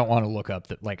 And I don't want to look up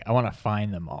I want to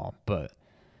find them all, but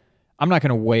I'm not going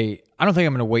to wait. I don't think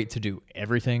I'm going to wait to do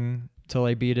everything till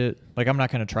I beat it. Like, I'm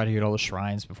not going to try to get all the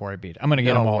shrines before I beat it. I'm going to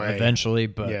get them all eventually,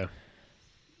 but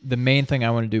the main thing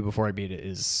I want to do before I beat it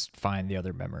is find the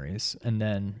other memories. And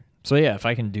then, so yeah, if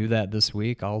I can do that this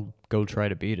week, I'll go try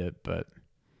to beat it, but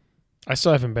I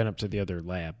still haven't been up to the other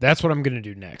lab. That's what I'm going to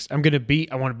do next. I want to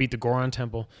beat the Goron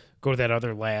Temple, go to that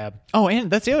other lab. Oh,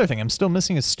 and that's the other thing. I'm still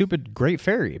missing a stupid Great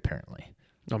Fairy, apparently.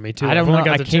 Oh, me too. I don't know.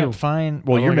 I can't find...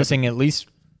 Well, you're missing at least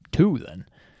 2 then.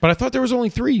 But I thought there was only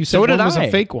 3. You said one was a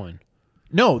fake one.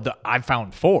 No, I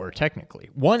found 4,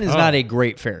 technically. 1 is not a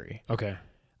Great Fairy. Okay.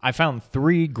 I found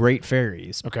 3 Great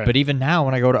Fairies. Okay. But even now,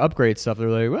 when I go to upgrade stuff, they're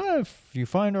like, well, if you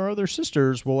find our other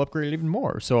sisters, we'll upgrade even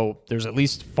more. So there's at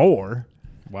least 4.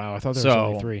 Wow, I thought there was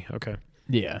only 3. Okay.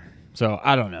 Yeah. So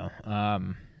I don't know.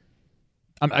 I'm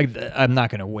not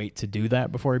going to wait to do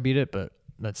that before I beat it, but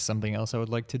that's something else I would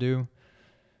like to do.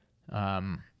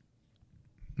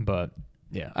 But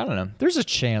yeah, I don't know. There's a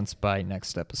chance by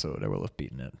next episode I will have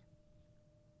beaten it.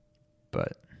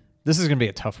 But this is going to be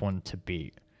a tough one to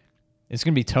beat. It's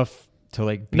going to be tough to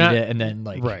beat it and then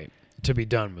to be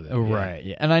done with it. Right.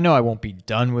 Yeah. And I know I won't be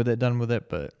done with it,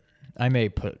 but I may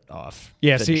put off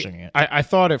finishing it. I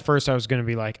thought at first I was going to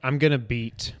be like, I'm going to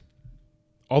beat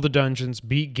all the dungeons,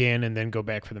 beat Ganon, and then go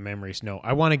back for the memories. No,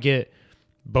 I want to get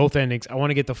both endings. I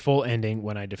want to get the full ending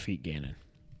when I defeat Ganon.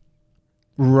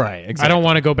 Right, exactly. I don't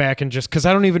want to go back and just... Because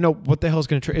I don't even know what the hell is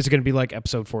going to... Is it going to be like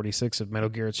episode 46 of Metal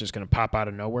Gear? It's just going to pop out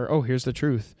of nowhere. Oh, here's the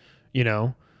truth. You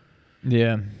know?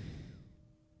 Yeah.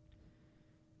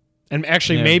 And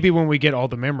actually, maybe when we get all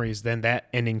the memories, then that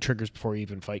ending triggers before you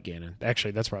even fight Ganon.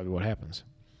 Actually, that's probably what happens.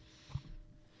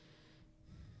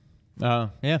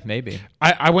 Yeah, maybe.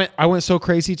 I went so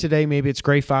crazy today. Maybe it's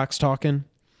Gray Fox talking.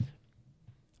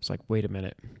 It's like, wait a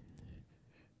minute.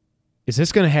 Is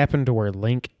this going to happen to where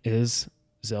Link is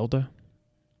Zelda?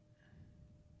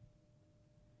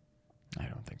 I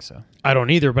don't think so. I don't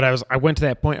either. But I went to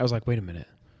that point. I was like, wait a minute,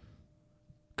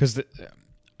 because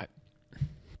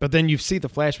but then you see the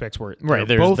flashbacks where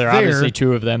there are obviously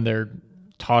 2 of them. They're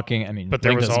talking. I mean, but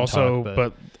there was also,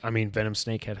 but I mean, Venom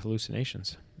Snake had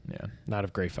hallucinations. Yeah, not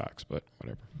of Gray Fox, but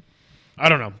whatever. I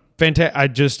don't know.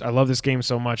 I love this game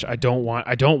so much. I don't want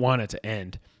it to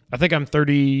end. I think I'm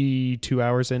 32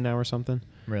 hours in now or something.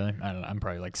 Really? I don't know. I'm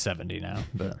probably like 70 now,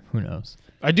 but who knows?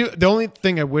 I do. The only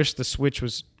thing I wish the Switch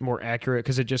was more accurate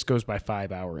because it just goes by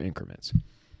 5-hour increments.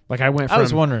 Like I went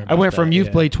from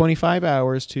you've played 25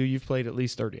 hours to you've played at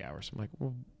least 30 hours. I'm like,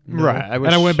 well, no. Right. And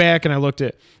I went back and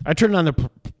I turned on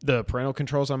the parental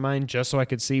controls on mine just so I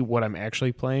could see what I'm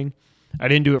actually playing. I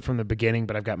didn't do it from the beginning,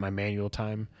 but I've got my manual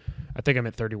time. I think I'm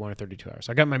at 31 or 32 hours.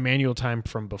 I got my manual time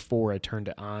from before I turned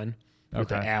it on with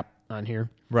the app on here.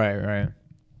 Right.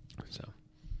 So,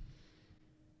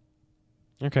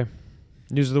 okay.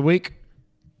 News of the week.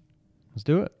 Let's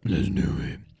do it.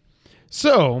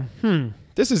 So,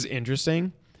 this is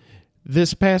interesting.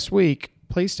 This past week,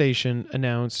 PlayStation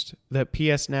announced that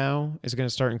PS Now is going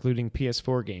to start including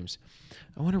PS4 games.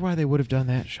 I wonder why they would have done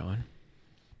that, Sean.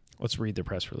 Let's read the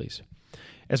press release.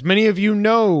 As many of you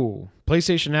know,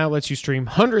 PlayStation Now lets you stream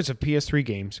hundreds of PS3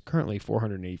 games, currently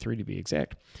 483 to be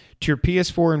exact, to your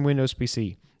PS4 and Windows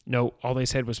PC. No, all they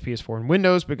said was PS4 and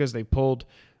Windows because they pulled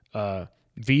Vita,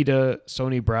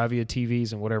 Sony Bravia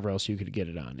TVs, and whatever else you could get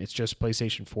it on. It's just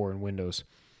PlayStation 4 and Windows.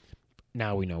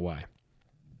 Now we know why.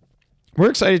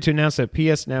 We're excited to announce that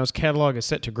PS Now's catalog is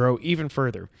set to grow even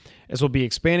further, as we'll be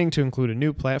expanding to include a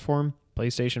new platform,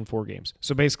 PlayStation 4 games.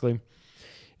 So basically,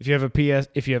 if you have a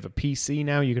PC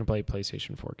now, you can play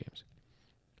PlayStation 4 games.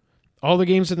 All the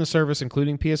games in the service,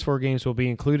 including PS4 games, will be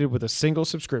included with a single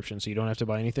subscription, so you don't have to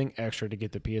buy anything extra to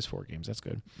get the PS4 games. That's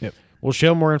good. Yep. We'll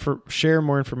share more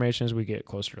information as we get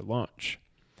closer to launch.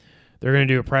 They're going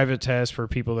to do a private test for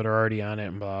people that are already on it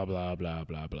and blah, blah, blah,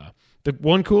 blah, blah. The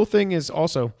one cool thing is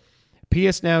also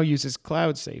PS Now uses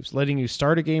cloud saves, letting you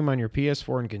start a game on your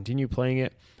PS4 and continue playing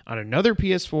it on another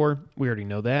PS4. We already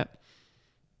know that.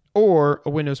 Or a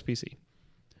Windows PC.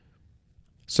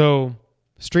 So,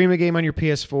 stream a game on your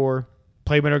PS4,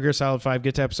 play Metal Gear Solid 5,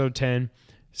 get to episode 10,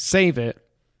 save it,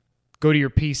 go to your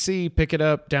PC, pick it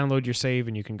up, download your save,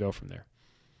 and you can go from there.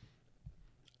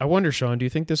 I wonder, Sean, do you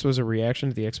think this was a reaction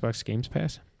to the Xbox Games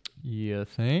Pass? You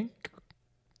think?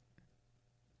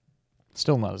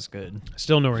 Still not as good.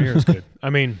 Still nowhere near as good. I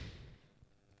mean,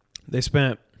 they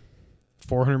spent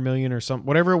 $400 million or something,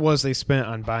 whatever it was they spent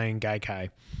on buying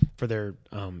Gaikai for their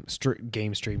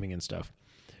game streaming and stuff.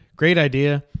 Great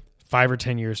idea. 5 or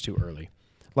 10 years too early.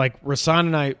 Like Rasan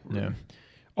and I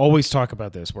always talk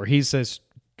about this, where he says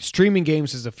streaming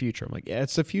games is the future. I'm like, yeah,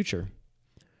 it's the future.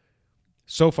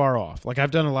 So far off. Like,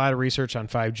 I've done a lot of research on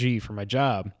 5G for my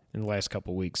job in the last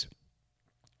couple of weeks.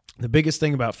 The biggest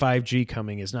thing about 5G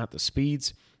coming is not the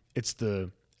speeds, it's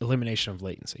the elimination of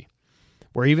latency.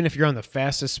 Where even if you're on the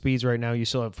fastest speeds right now, you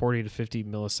still have 40 to 50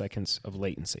 milliseconds of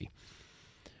latency.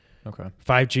 Okay.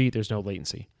 5G, there's no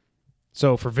latency.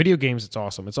 So for video games, it's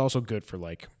awesome. It's also good for,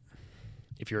 like,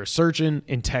 if you're a surgeon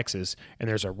in Texas and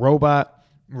there's a robot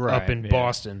up in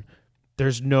Boston,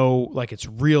 there's no, like, it's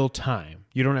real time.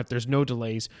 You don't have, there's no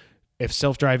delays. If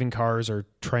self-driving cars are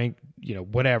trying,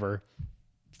 whatever,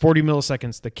 40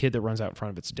 milliseconds, the kid that runs out in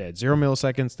front of it's dead. 0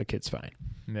 milliseconds, the kid's fine.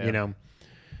 Yeah.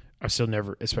 I'm still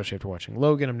never, especially after watching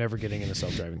Logan, I'm never getting in a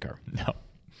self-driving car.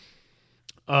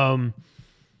 No.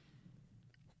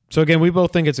 So again, we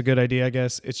both think it's a good idea, I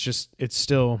guess. It's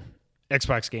still,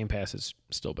 Xbox Game Pass is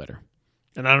still better.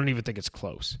 And I don't even think it's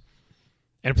close.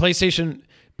 And PlayStation,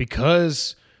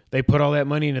 because they put all that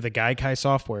money into the Gaikai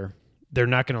software, they're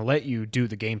not going to let you do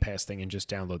the Game Pass thing and just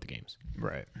download the games.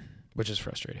 Right. Which is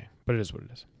frustrating, but it is what it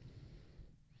is.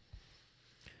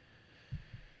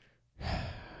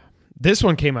 This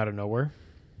one came out of nowhere.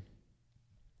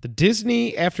 The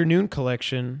Disney Afternoon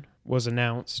Collection was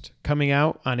announced, coming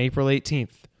out on April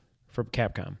 18th from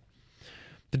Capcom.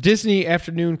 The Disney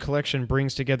Afternoon Collection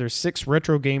brings together 6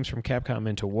 retro games from Capcom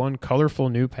into one colorful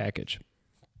new package.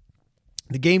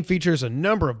 The game features a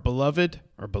number of beloved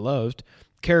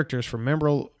characters from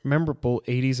memorable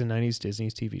 80s and 90s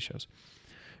Disney TV shows.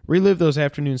 Relive those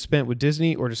afternoons spent with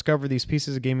Disney or discover these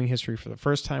pieces of gaming history for the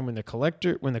first time when the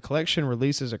collection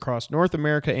releases across North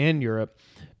America and Europe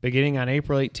beginning on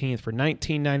April 18th for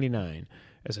 $19.99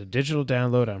 as a digital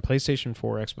download on PlayStation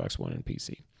 4, Xbox One, and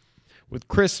PC. With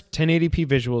crisp 1080p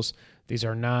visuals, these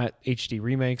are not HD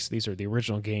remakes. These are the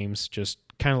original games, just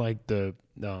kind of like the,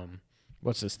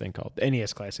 what's this thing called? The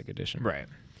NES Classic Edition. Right.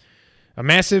 A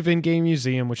massive in-game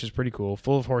museum, which is pretty cool,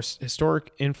 full of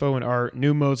historic info and art,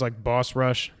 new modes like Boss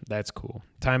Rush, that's cool.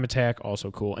 Time Attack,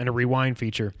 also cool. And a rewind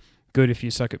feature, good if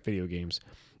you suck at video games.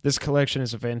 This collection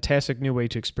is a fantastic new way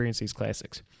to experience these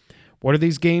classics. What are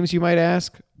these games, you might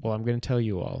ask? Well, I'm going to tell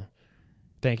you all.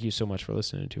 Thank you so much for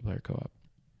listening to 2-Player Co-op.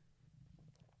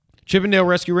 Chip 'n Dale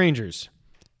Rescue Rangers.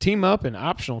 Team up in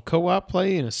optional co-op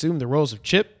play and assume the roles of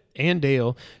Chip and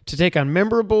Dale to take on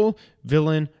memorable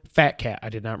villain Fat Cat. I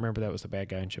did not remember that was the bad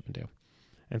guy in Chip 'n Dale.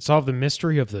 And solve the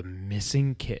mystery of the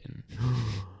missing kitten.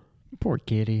 Poor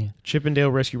kitty. Chip 'n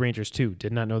Dale Rescue Rangers 2.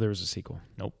 Did not know there was a sequel.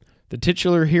 Nope. The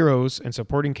titular heroes and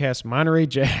supporting cast Monterey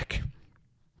Jack,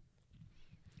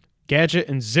 Gadget,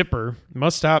 and Zipper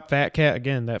must stop Fat Cat,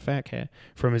 again, that Fat Cat,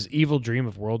 from his evil dream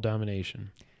of world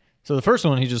domination. So the first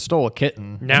one, he just stole a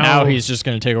kitten. Now he's just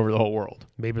going to take over the whole world.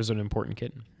 Maybe it was an important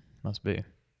kitten. Must be.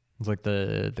 It's like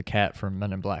the cat from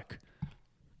Men in Black.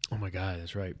 Oh my God,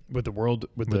 that's right. With the world,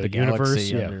 with the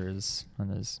universe, yeah. on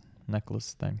his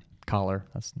necklace thing, collar.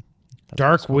 That's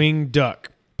Darkwing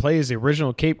Duck. Play as the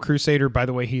original Cape Crusader. By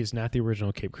the way, he is not the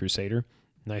original Cape Crusader.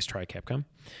 Nice try, Capcom.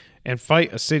 And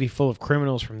fight a city full of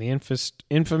criminals from the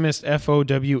infamous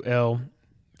FOWL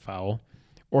foul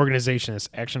organization. This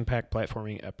action-packed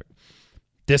platforming epic.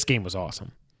 This game was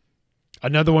awesome.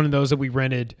 Another one of those that we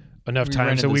rented enough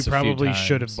times that we probably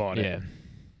should have bought it. Yeah.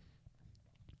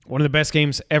 One of the best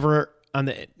games ever on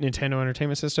the Nintendo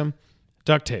Entertainment System,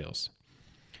 DuckTales.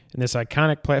 In this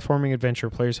iconic platforming adventure,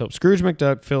 players help Scrooge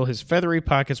McDuck fill his feathery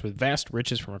pockets with vast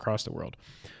riches from across the world.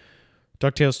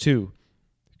 DuckTales 2.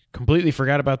 Completely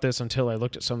forgot about this until I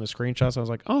looked at some of the screenshots. I was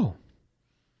like, oh,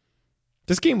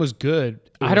 this game was good.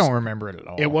 I don't remember it at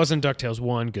all. It wasn't DuckTales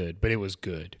 1 good, but it was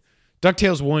good.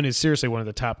 DuckTales 1 is seriously one of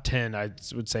the top 10, I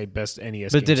would say, best NES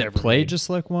games ever But did it play made. just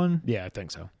like one? Yeah, I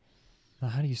think so.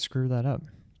 How do you screw that up?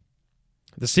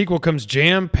 The sequel comes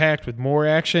jam-packed with more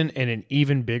action and an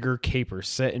even bigger caper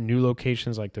set in new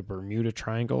locations like the Bermuda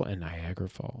Triangle and Niagara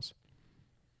Falls.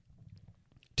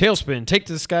 Tailspin. Take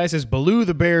to the skies as Baloo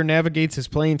the bear navigates his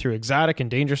plane through exotic and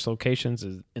dangerous locations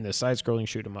in the side-scrolling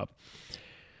shoot-'em-up.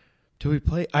 Do we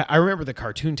play? I remember the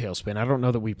cartoon Tailspin. I don't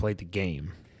know that we played the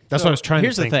game. That's what I was trying to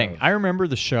think. Here's the thing. I remember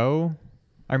the show.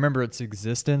 I remember its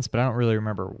existence, but I don't really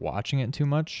remember watching it too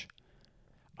much.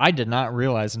 I did not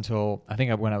realize until I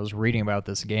think when I was reading about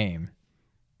this game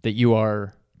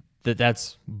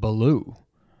that's Baloo.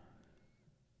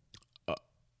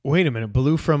 Wait a minute,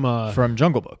 Baloo from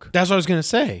Jungle Book. That's what I was going to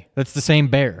say. That's the same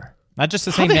bear. Not just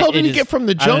the same. How the hell did he get from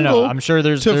the jungle? I don't know. I'm sure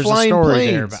there's a story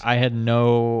planes. there, but I had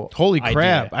no. Holy idea.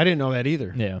 crap! I didn't know that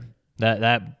either. Yeah,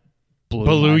 that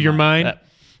blew your mind. That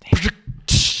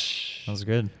was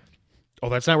good. Oh,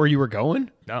 that's not where you were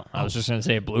going? No, I was just going to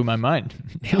say it blew my mind.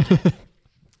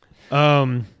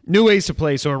 New ways to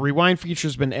play. So a rewind feature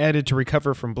has been added to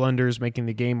recover from blunders, making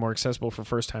the game more accessible for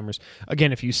first-timers.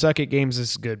 Again, if you suck at games,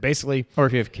 this is good. Basically, or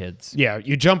if you have kids. Yeah,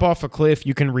 you jump off a cliff,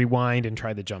 you can rewind and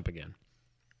try the jump again.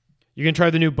 You can try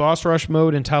the new boss rush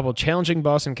mode and topple challenging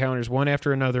boss encounters one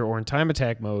after another, or in time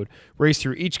attack mode, race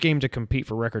through each game to compete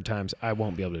for record times. I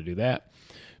won't be able to do that.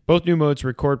 Both new modes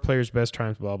record players' best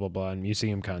times, blah, blah, blah, and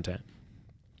museum content.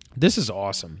 This is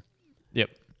awesome. Yep.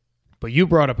 But you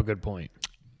brought up a good point.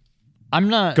 I'm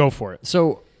not... Go for it.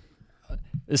 So,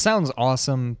 it sounds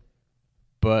awesome,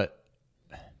 but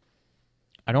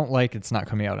I don't like it's not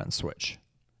coming out on Switch.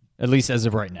 At least as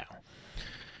of right now.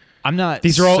 I'm not...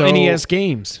 These are all NES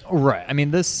games. Right. I mean,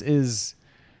 this is...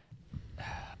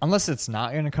 Unless it's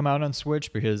not going to come out on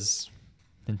Switch, because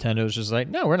Nintendo's just like,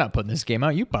 no, we're not putting this game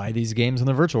out. You buy these games on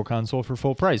the Virtual Console for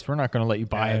full price. We're not going to let you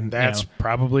buy them. That's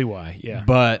probably why, yeah.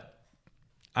 But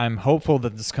I'm hopeful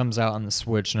that this comes out on the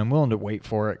Switch, and I'm willing to wait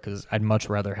for it, because I'd much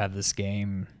rather have this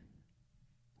game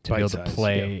to be able to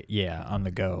play on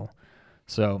the go.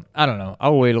 So, I don't know.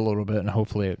 I'll wait a little bit, and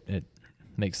hopefully it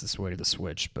makes its way to the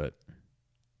Switch, but...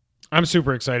 I'm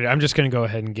super excited. I'm just going to go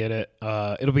ahead and get it.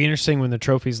 It'll be interesting when the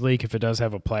trophies leak, if it does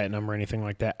have a platinum or anything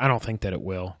like that. I don't think that it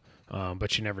will,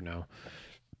 but you never know.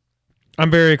 I'm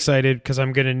very excited because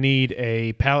I'm going to need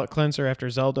a palate cleanser after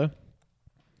Zelda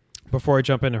before I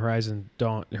jump into Horizon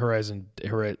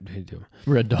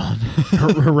Red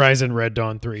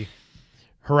Dawn 3.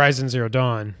 Horizon Zero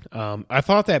Dawn. I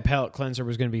thought that palate cleanser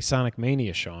was going to be Sonic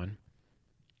Mania, Sean.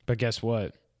 But guess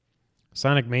what?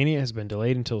 Sonic Mania has been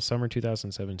delayed until summer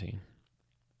 2017.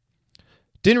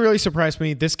 Didn't really surprise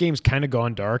me. This game's kind of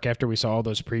gone dark after we saw all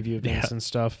those preview events and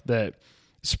stuff, that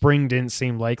spring didn't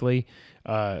seem likely.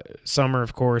 Summer,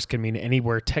 of course, can mean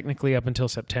anywhere technically up until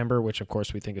September, which, of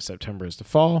course, we think of September as the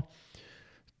fall.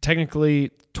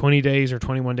 Technically, 20 days or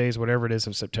 21 days, whatever it is,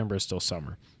 of September is still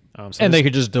summer. And they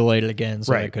could just delay it again,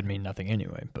 so that could mean nothing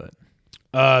anyway. But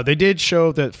they did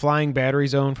show that Flying Battery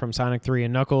Zone from Sonic 3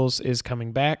 and Knuckles is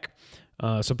coming back.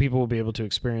 So people will be able to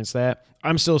experience that.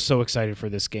 I'm still so excited for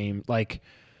this game. Like,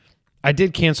 I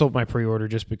did cancel my pre-order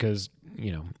just because,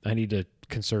 I need to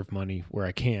conserve money where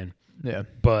I can. Yeah.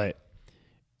 But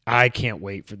I can't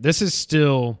wait for this. Is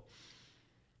still,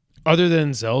 other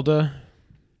than Zelda,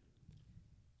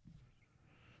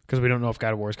 because we don't know if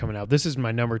God of War is coming out, this is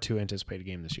my number 2 anticipated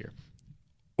game this year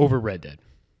over Red Dead.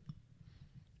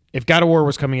 If God of War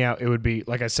was coming out, it would be,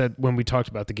 like I said when we talked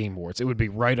about the Game Awards, it would be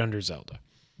right under Zelda.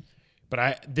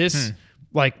 But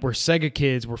we're Sega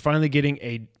kids. We're finally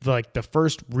getting the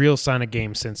first real Sonic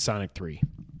game since Sonic 3.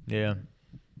 Yeah.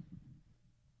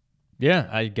 Yeah,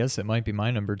 I guess it might be my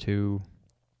number 2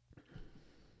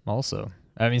 also.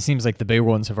 I mean, it seems like the big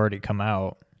ones have already come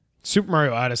out. Super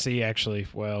Mario Odyssey, actually,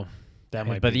 well, that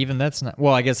might be. But even that's not...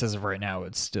 Well, I guess as of right now,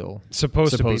 it's still...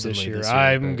 Supposed to be this year.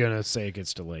 I'm going to say it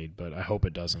gets delayed, but I hope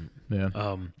it doesn't.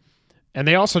 Yeah. And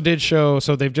they also did show...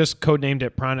 So they've just codenamed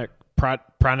it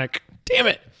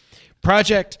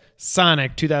Project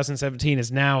Sonic 2017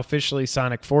 is now officially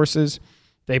Sonic Forces.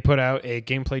 They put out a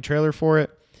gameplay trailer for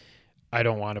it. I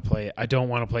don't want to play it. I don't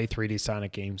want to play 3D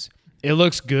Sonic games. It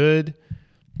looks good,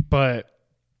 but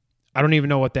I don't even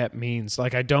know what that means.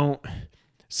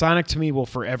 Sonic to me will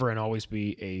forever and always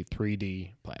be a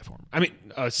 3D platform. I mean,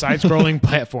 a side-scrolling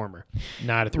platformer,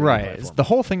 not a 3D platform. The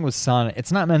whole thing with Sonic,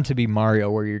 it's not meant to be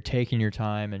Mario where you're taking your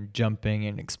time and jumping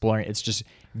and exploring. It's just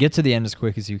get to the end as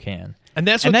quick as you can. And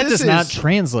that's what that this does not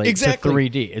translate to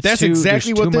 3D. That's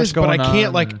exactly what this is, but I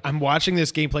can't, I'm watching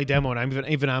this gameplay demo,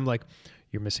 and I'm like,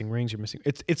 you're missing rings, you're missing...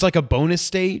 It's like a bonus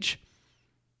stage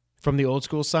from the old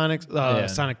school Sonic,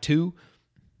 Sonic 2.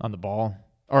 On the ball?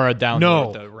 Or down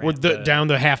down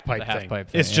the half pipe thing.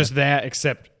 It's just that,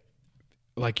 except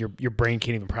your brain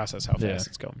can't even process how fast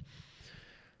it's going.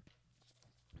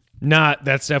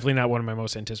 That's definitely not one of my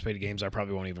most anticipated games. I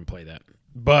probably won't even play that.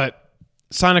 But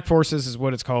Sonic Forces is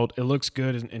what it's called. It looks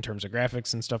good in terms of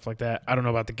graphics and stuff like that. I don't know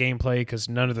about the gameplay because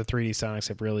none of the 3D Sonics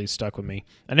have really stuck with me.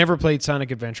 I never played Sonic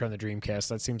Adventure on the Dreamcast.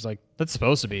 That seems like that's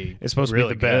supposed to be. It's supposed really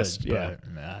to be the best. Good,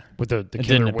 with the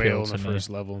killer whale in the first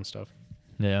level and stuff.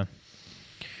 Yeah.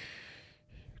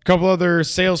 Couple other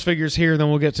sales figures here, then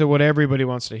we'll get to what everybody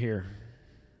wants to hear.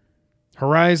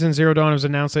 Horizon Zero Dawn was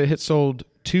announced that it sold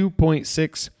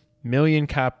 2.6 million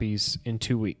copies in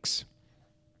 2 weeks.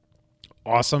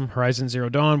 Awesome. Horizon Zero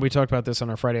Dawn, we talked about this on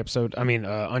our Friday episode.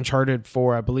 Uncharted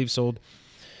 4, I believe, sold...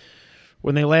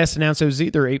 When they last announced, it was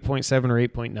either 8.7 or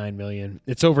 8.9 million.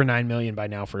 It's over 9 million by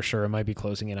now for sure. It might be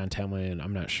closing in on 10 million.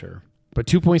 I'm not sure. But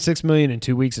 2.6 million in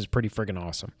 2 weeks is pretty friggin'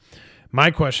 awesome. My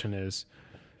question is,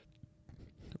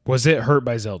 was it hurt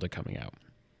by Zelda coming out?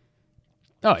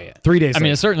 Oh, yeah. 3 days later.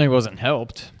 It certainly wasn't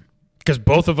helped Because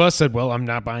both of us said, well, I'm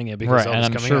not buying it because Zelda's and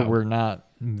I'm coming sure out. we're not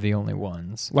the only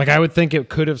ones. Like, I would think it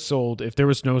could have sold, if there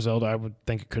was no Zelda, I would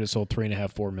think it could have sold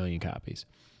 3.5, 4 million copies.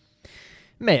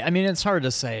 I mean, it's hard to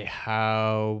say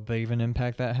how big of an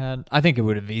impact that had. I think it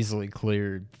would have easily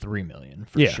cleared 3 million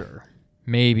for sure.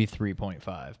 Maybe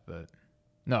 3.5, but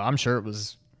no, I'm sure it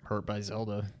was hurt by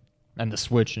Zelda and the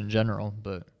Switch in general,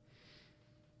 but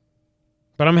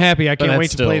I'm happy. I can't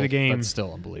wait to play the game. That's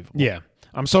still unbelievable. Yeah.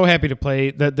 I'm so happy to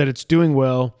play that it's doing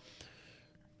well.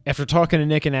 After talking to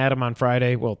Nick and Adam on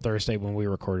Friday, well, Thursday when we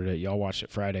recorded it, y'all watched it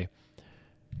Friday.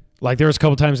 Like, there was a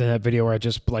couple times in that video where I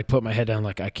just like put my head down,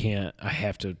 like, I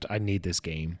need this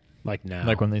game, like, now.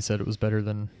 Like when they said it was better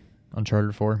than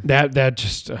Uncharted 4. That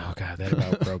just, oh God, that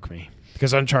about broke me.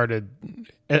 Because Uncharted,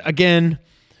 again,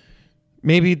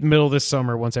 maybe middle of this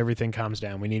summer, once everything calms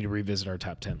down, we need to revisit our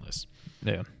top 10 list.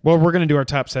 Yeah. Well, we're going to do our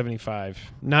top 75,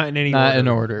 not in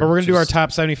order. But we're going to do our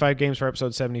top 75 games for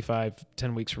episode 75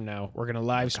 10 weeks from now. We're going to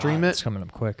live stream it. It's coming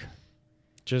up quick.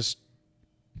 Just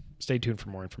stay tuned for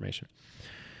more information.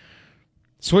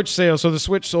 Switch sales. So the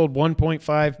Switch sold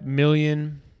 1.5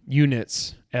 million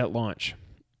units at launch.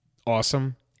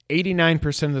 Awesome.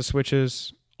 89% of the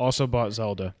Switches also bought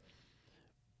Zelda.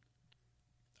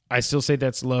 I still say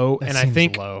that's low, That and I seems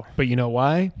think low. But you know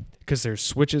why? Because there's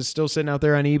Switches still sitting out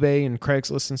there on eBay and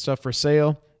Craigslist and stuff for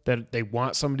sale that they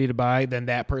want somebody to buy, then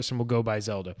that person will go buy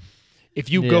Zelda. If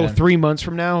you go 3 months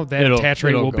from now, that attach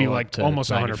rate will be like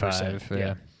almost 100%.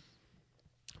 Yeah.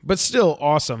 But still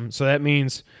awesome. So that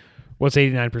means, what's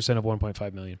 89% of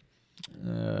 1.5 million?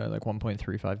 Like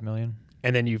 1.35 million.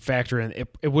 And then you factor in,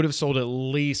 it would have sold at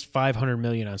least 500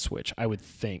 million on Switch, I would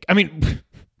think. I mean,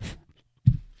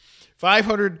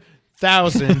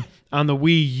 500,000 on the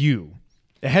Wii U.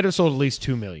 It had to have sold at least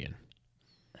 2 million.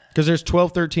 Because there's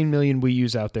 12, 13 million Wii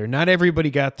U's out there. Not everybody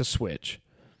got the Switch.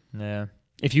 Yeah.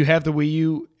 If you have the Wii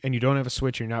U and you don't have a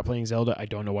Switch, you're not playing Zelda, I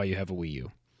don't know why you have a Wii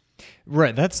U.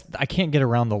 Right. I can't get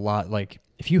around the lot. Like,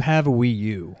 if you have a Wii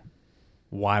U,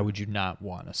 why would you not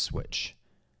want a Switch?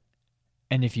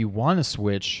 And if you want a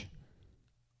Switch,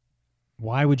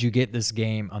 why would you get this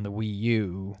game on the Wii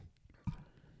U?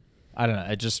 I don't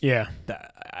know.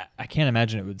 I can't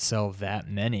imagine it would sell that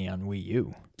many on Wii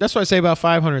U. That's why I say about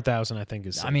 500,000, I think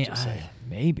is safe. I mean, to say.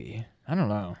 Maybe. I don't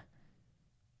know.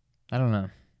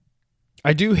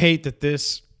 I do hate that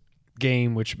this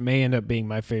game, which may end up being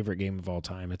my favorite game of all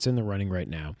time, it's in the running right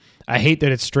now. I hate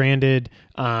that it's stranded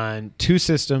on two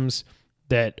systems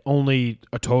that only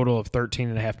a total of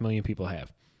 13.5 million people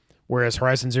have. Whereas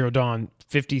Horizon Zero Dawn,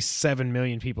 57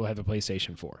 million people have a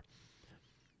PlayStation 4.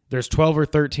 There's 12 or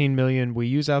 13 million Wii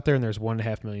U's out there, and there's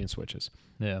 1.5 million Switches.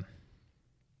 Yeah.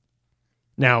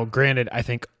 Now, granted, I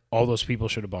think all those people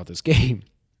should have bought this game.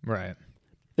 Right.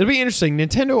 It'll be interesting.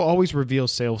 Nintendo always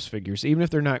reveals sales figures, even if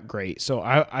they're not great. So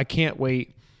I can't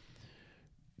wait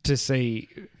to say,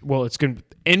 well, it's going to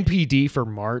NPD for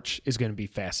March is going to be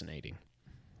fascinating.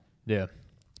 Yeah.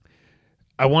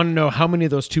 I want to know how many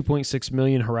of those 2.6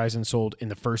 million Horizon sold in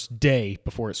the first day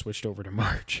before it switched over to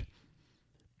March.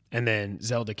 And then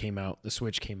Zelda came out, the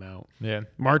Switch came out. Yeah.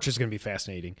 March is going to be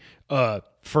fascinating.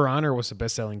 For Honor was the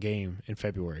best-selling game in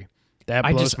February. That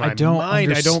blows my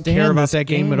mind. I don't care about that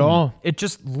game at all. It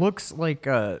just looks like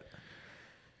that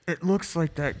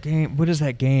game. What is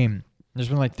that game? There's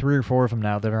been like 3 or 4 of them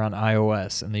now that are on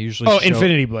iOS, and they usually show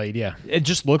Infinity Blade, yeah. It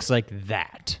just looks like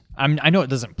that. I know it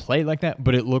doesn't play like that,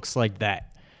 but it looks like that.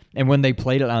 And when they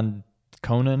played it on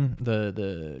Conan,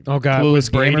 the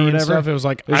with Brady game or and whatever, stuff, it was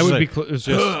like it was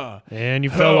just and you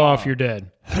fell off, you're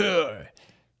dead.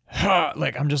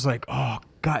 Like, I'm just like, oh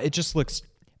God,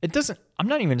 I'm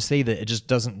not even going to say that it just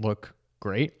doesn't look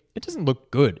great. It doesn't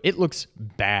look good. It looks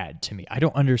bad to me. I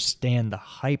don't understand the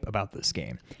hype about this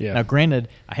game. Yeah. Now, granted,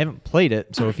 I haven't played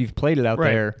it, so if you've played it out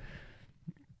there,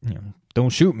 don't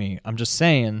shoot me. I'm just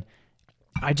saying,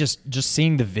 I just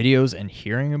seeing the videos and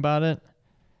hearing about it,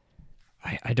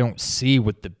 I don't see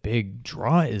what the big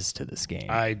draw is to this game.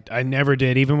 I never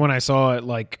did. Even when I saw it,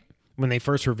 like when they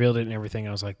first revealed it and everything,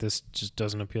 I was like, this just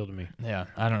doesn't appeal to me. Yeah,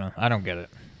 I don't know. I don't get it.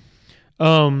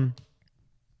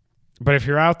 But if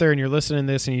you're out there and you're listening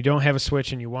to this and you don't have a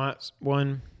Switch and you want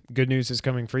one, good news is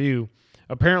coming for you.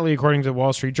 Apparently, according to the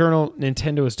Wall Street Journal,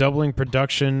 Nintendo is doubling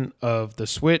production of the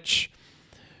Switch.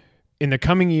 In the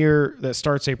coming year that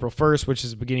starts April 1st, which is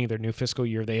the beginning of their new fiscal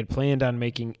year, they had planned on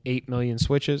making 8 million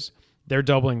Switches. They're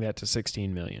doubling that to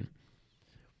 16 million.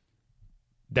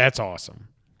 That's awesome.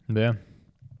 Yeah.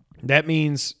 That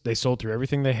means they sold through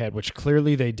everything they had, which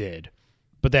clearly they did.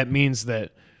 But that means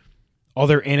that all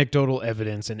their anecdotal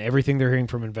evidence and everything they're hearing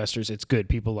from investors, it's good.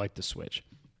 People like the Switch.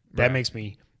 That makes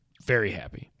me very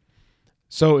happy.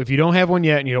 So if you don't have one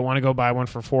yet and you don't want to go buy one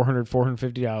for $400,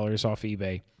 $450 off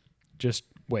eBay, just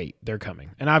wait. They're coming.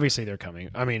 And obviously they're coming.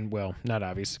 I mean, well, not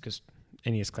obvious because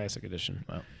NES Classic Edition.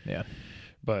 Well, yeah.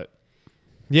 But,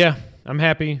 yeah, I'm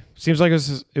happy. Seems like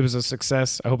it was a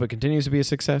success. I hope it continues to be a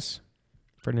success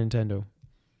for Nintendo.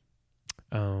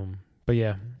 But,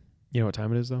 yeah. You know what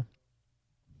time it is, though?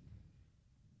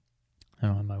 I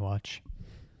don't have my watch.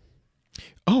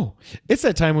 Oh, it's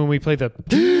that time when we play the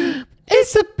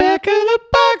It's the Back of the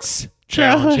Box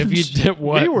challenge. If you did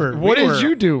what? What did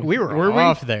you do? We were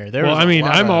off there. Well, I mean,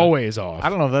 I'm always off. I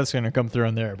don't know if that's going to come through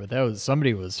on there, but that was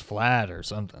somebody was flat or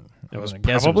something. It was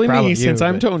probably me since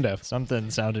I'm tone deaf.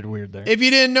 Something sounded weird there. If you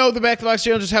didn't know, the Back of the Box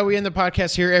challenge is how we end the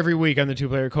podcast here every week on the Two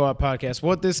Player Co-op Podcast.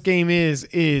 What this game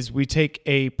is we take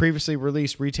a previously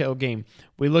released retail game.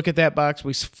 We look at that box,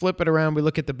 we flip it around, we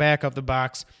look at the back of the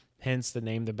box, hence the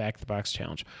name, the Back of the Box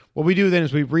Challenge. What we do then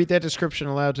is we read that description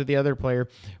aloud to the other player,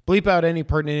 bleep out any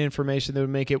pertinent information that would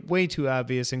make it way too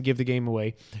obvious and give the game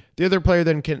away. The other player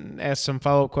then can ask some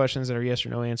follow-up questions that are yes or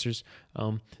no answers.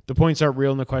 The points aren't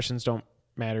real and the questions don't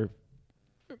matter.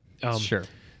 Sure.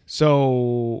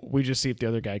 So we just see if the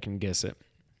other guy can guess it.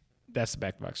 That's the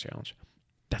Back of the Box Challenge.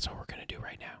 That's what we're going to do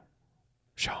right now.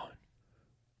 Sean.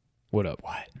 What up?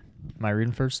 What? Am I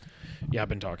reading first? Yeah, I've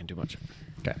been talking too much.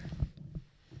 Okay.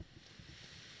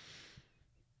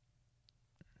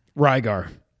 Rygar.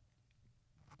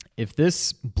 If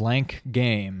this blank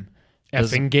game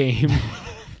Effing game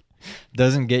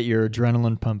doesn't get your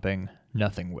adrenaline pumping,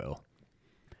 nothing will.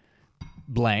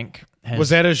 Blank. Was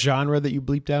that a genre that you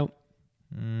bleeped out?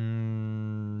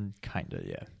 Kinda,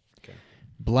 yeah. Okay.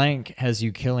 Blank has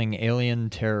you killing alien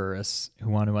terrorists who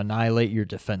want to annihilate your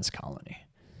defense colony.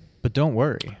 But don't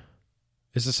worry.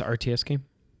 Is this an RTS game?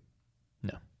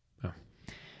 No. Oh.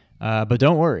 But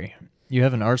don't worry. You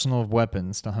have an arsenal of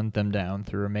weapons to hunt them down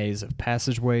through a maze of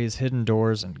passageways, hidden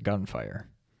doors, and gunfire.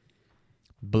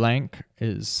 Blank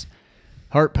is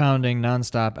heart-pounding,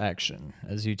 nonstop action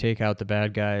as you take out the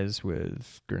bad guys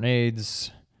with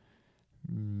grenades.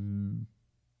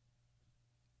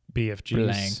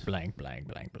 BFGs. Blank.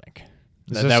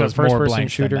 Is this a first-person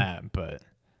shooter? Than that, but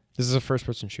This is a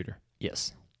first-person shooter.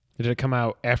 yes. Did it come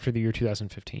out after the year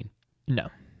 2015? No.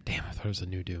 Damn, I thought it was a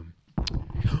new Doom.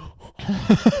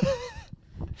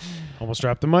 Almost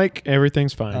dropped the mic.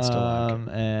 Everything's fine. Still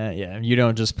yeah, you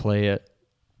don't just play it.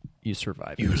 You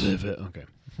survive. You live it. Okay.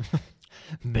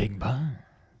 Big bang.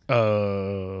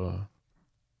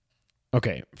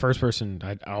 Okay. First person.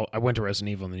 I went to Resident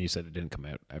Evil and then you said it didn't come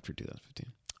out after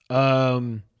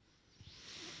 2015.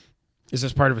 Is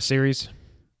this part of a series?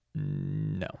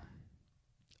 No.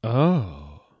 Oh.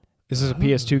 Is this a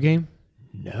PS2 game?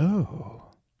 No.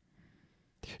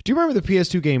 Do you remember the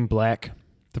PS2 game Black?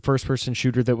 The first person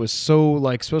shooter that was so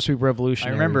supposed to be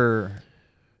revolutionary. I remember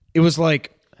it was a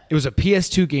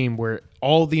PS2 game where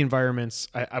all the environments,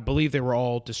 I believe they were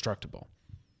all destructible.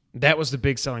 That was the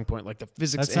big selling point, like the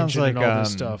physics engine and all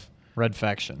this stuff. Red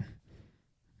Faction.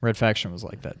 Red Faction was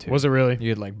like that too. Was it really?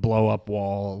 You could blow up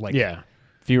wall. Yeah.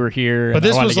 If you were here, but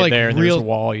this was there, and there's a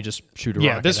wall. You just shoot a rocket.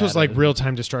 Yeah, this was like real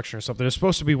time destruction or something. It was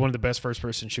supposed to be one of the best first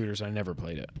person shooters. I never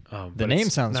played it. The name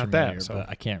sounds not familiar, that, so. But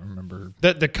I can't remember.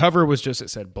 The cover was just, it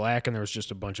said Black, and there was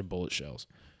just a bunch of bullet shells.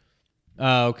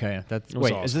 Oh, okay.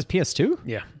 Wait, awesome. Is this PS2?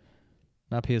 Yeah,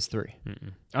 not PS3.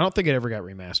 Mm-mm. I don't think it ever got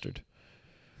remastered.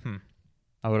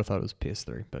 I would have thought it was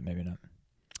PS3, but maybe not.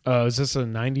 Is this a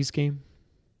 90s game?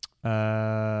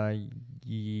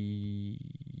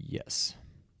 Yes.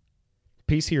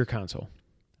 PC or console?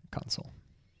 Console.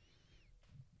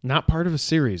 Not part of a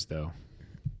series, though.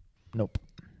 Nope.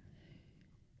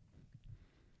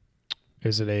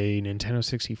 Is it a Nintendo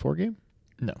 64 game?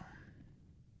 No.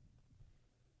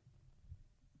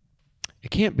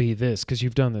 It can't be this, because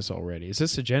you've done this already. Is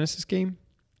this a Genesis game?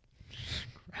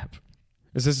 Crap.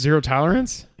 Is this Zero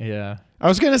Tolerance? Yeah. I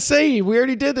was going to say, we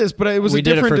already did this, but it was a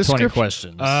different description. We did it for 20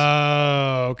 questions.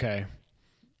 Oh, okay.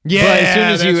 Yeah, but as soon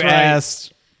as you right.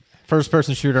 asked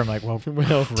first-person shooter, I'm like, well,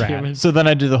 crap. So then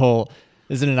I do the whole,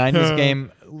 is it a 90s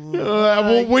game?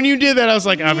 Well, when you did that, I was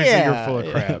like, obviously you're full of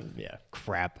crap. Yeah,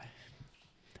 crap.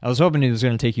 I was hoping it was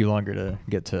going to take you longer to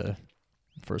get to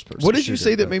first-person What did you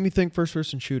shooter, say that made me think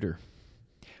first-person shooter?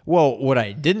 Well, what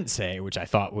I didn't say, which I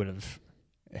thought would have,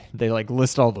 they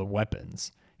list all the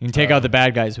weapons. You can take out the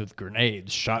bad guys with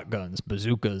grenades, shotguns,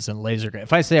 bazookas, and laser guns.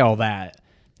 If I say all that,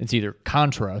 it's either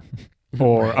Contra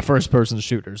or a first-person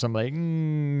shooter. So I'm like,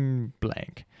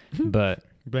 blank. But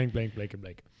blank. Do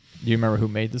you remember who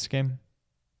made this game?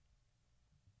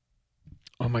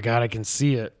 Oh my god, I can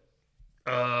see it.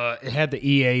 It had the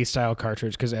EA style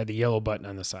cartridge because it had the yellow button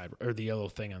on the side, or the yellow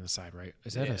thing on the side, right?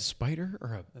 Is that a spider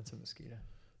or a? That's a mosquito.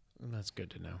 That's good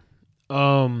to know.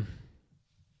 Oh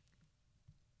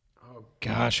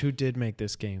gosh, who did make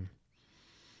this game?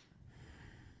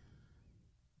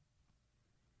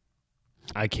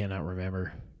 I cannot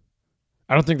remember.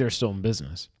 I don't think they're still in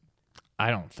business. I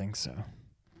don't think so.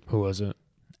 Who was it?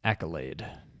 Accolade.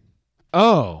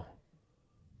 Oh.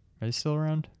 Are they still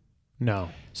around? No.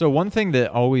 So one thing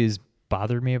that always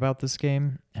bothered me about this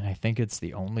game, and I think it's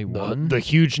the only one. The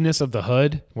hugeness of the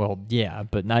HUD? Well, yeah,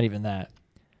 but not even that.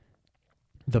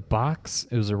 The box,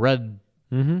 it was a red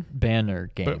banner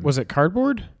game. But was it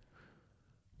cardboard?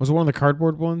 Was it one of the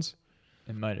cardboard ones?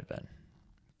 It might have been.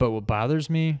 But what bothers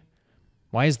me,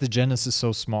 why is the Genesis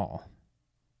so small?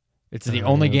 It's the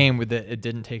only game with it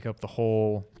didn't take up the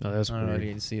whole... Oh, that's I don't know weird. if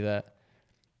you can see that.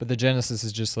 But the Genesis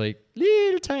is just like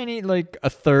little tiny, like a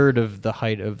third of the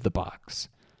height of the box.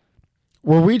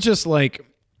 Were we just like,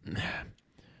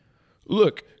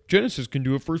 look, Genesis can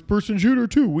do a first-person shooter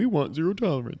too. We want zero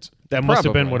tolerance. That must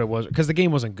have been what it was, because the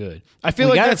game wasn't good. I feel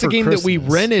like that's a game that we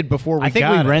rented before we got it.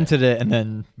 I think we rented it, and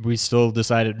then we still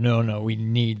decided, no, we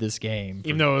need this game.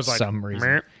 Even though it was like, some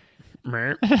reason.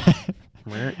 Meh.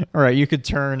 All right, you could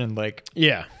turn in like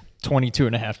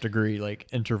 22.5 degree like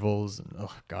intervals. And,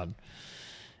 oh, God.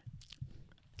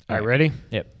 All right, ready?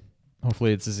 Yep.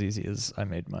 Hopefully it's as easy as I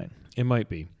made mine. It might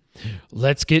be.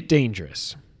 Let's get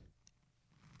dangerous.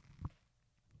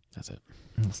 That's it.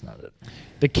 That's not it.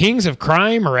 The kings of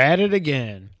crime are at it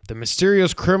again. The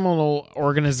mysterious criminal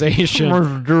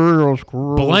organization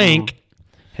Blank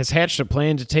has hatched a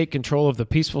plan to take control of the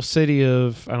peaceful city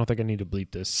of, I don't think I need to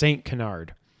bleep this, St.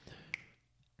 Canard.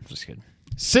 Just kidding.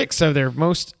 6 of their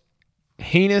most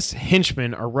heinous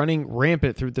henchmen are running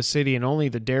rampant through the city, and only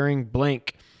the daring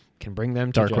Blank can bring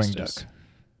them to Darkwing justice. Duck.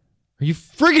 Are you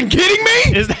friggin' kidding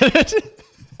me? Is that it?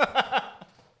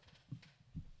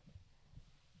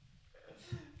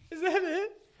 Is that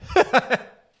it?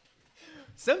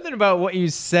 Something about what you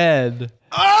said.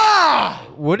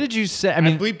 What did you say? I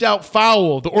bleeped out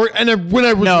foul. When I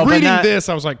was reading this,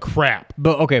 I was like, crap.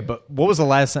 But what was the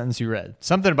last sentence you read?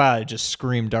 Something about it just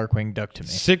screamed Darkwing Duck to me.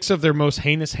 6 of their most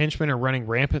heinous henchmen are running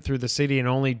rampant through the city, and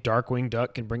only Darkwing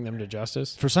Duck can bring them to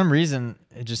justice. For some reason,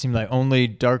 it just seemed like only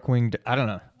Darkwing I don't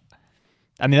know.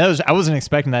 I mean, I wasn't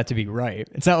expecting that to be right.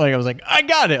 It's not like I was like, I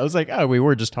got it. I was like, we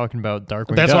were just talking about Darkwing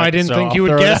Duck. That's why I didn't think you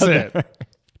would guess it.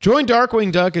 Join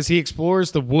Darkwing Duck as he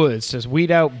explores the woods to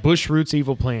weed out Bushroot's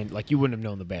evil plan. Like, you wouldn't have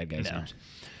known the bad guys' names.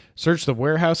 Search the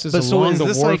warehouses along the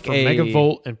wharf for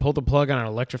Megavolt and pull the plug on an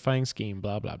electrifying scheme.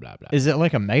 Blah, blah, blah, blah. Is it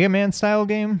like a Mega Man style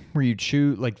game where you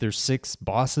choose, like, there's 6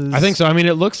 bosses? I think so. I mean,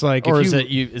 it looks like. Or is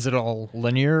it all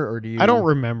linear, or do you? I don't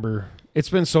remember. It's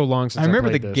been so long since I remember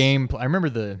played the this. game. I remember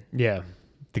the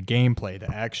gameplay,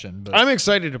 the action. But I'm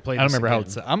excited to play this. I don't remember how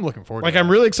it's. I'm looking forward to it. I'm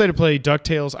really excited to play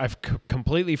DuckTales. I've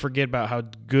completely forget about how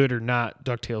good or not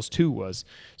DuckTales 2 was.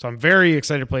 So I'm very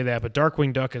excited to play that. But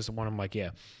Darkwing Duck is the one I'm like,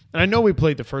 yeah. And I know we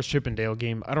played the first Chip and Dale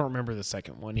game. I don't remember the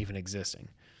second one even existing.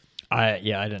 I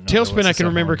didn't know. Tailspin I can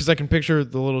remember because I can picture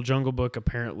the little Jungle Book,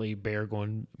 apparently Bear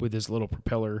going with his little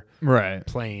propeller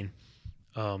plane.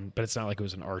 But it's not like it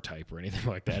was an R-Type or anything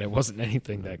like that. It wasn't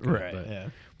anything that good. Right, but, yeah.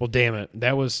 Well, damn it.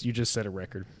 You just set a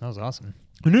record. That was awesome.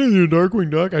 And then you're Darkwing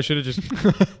Duck. I should have just...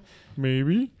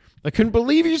 Maybe. I couldn't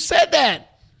believe you said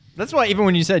that. That's why even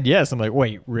when you said yes, I'm like,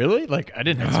 wait, really? Like, I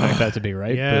didn't expect that to be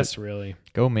right. Yes, really.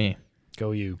 Go me.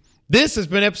 Go you. This has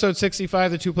been episode 65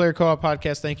 of the Two Player Co-op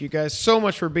Podcast. Thank you guys so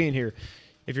much for being here.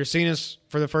 If you're seeing us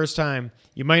for the first time,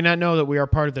 you might not know that we are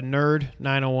part of the Nerd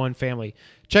 901 family.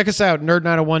 Check us out,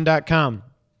 nerd901.com.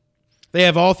 They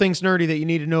have all things nerdy that you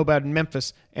need to know about in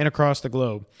Memphis and across the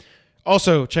globe.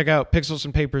 Also, check out Pixels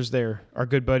and Papers there. Our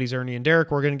good buddies Ernie and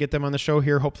Derek. We're going to get them on the show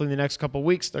here hopefully in the next couple of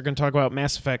weeks. They're going to talk about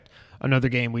Mass Effect, another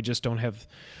game we just don't have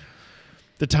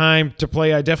the time to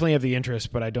play. I definitely have the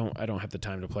interest, but I don't have the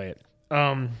time to play it.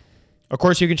 Of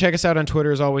course, you can check us out on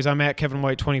Twitter as always. I'm at Kevin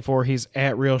White 24. He's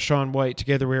at Real Sean White.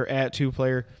 Together we're at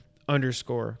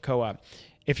 2player_co-op.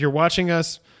 If you're watching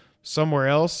us somewhere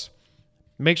else,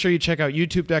 make sure you check out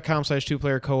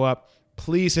youtube.com/2playercoop.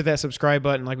 Please hit that subscribe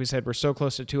button. Like we said, we're so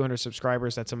close to 200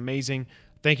 subscribers. That's amazing.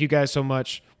 Thank you guys so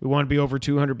much. We want to be over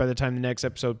 200 by the time the next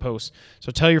episode posts.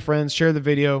 So tell your friends, share the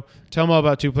video, tell them all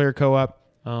about 2Player Co-op,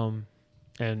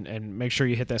 and make sure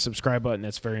you hit that subscribe button.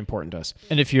 That's very important to us.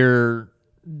 And if you're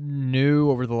new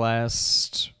over the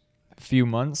last few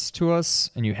months to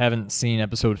us and you haven't seen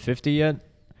episode 50 yet,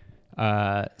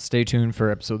 stay tuned for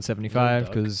episode 75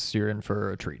 because you're in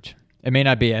for a treat. It may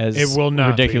not be as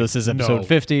ridiculous as episode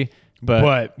 50,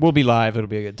 but we'll be live. It'll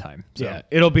be a good time. So. Yeah,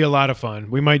 it'll be a lot of fun.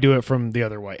 We might do it from the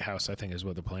other White House, I think is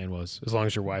what the plan was, as long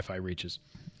as your Wi-Fi reaches.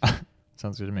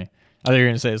 Sounds good to me. I thought you were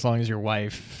going to say as long as your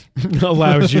wife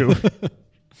allows you.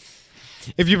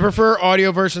 If you prefer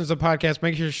audio versions of podcasts,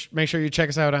 make sure you check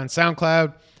us out on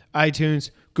SoundCloud,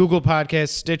 iTunes, Google Podcasts,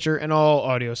 Stitcher, and all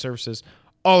audio services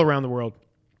all around the world.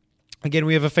 Again,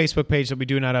 we have a Facebook page that we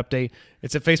do not update.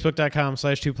 It's at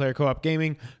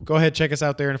facebook.com/2playercoopgaming. Go ahead, check us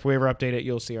out there, and if we ever update it,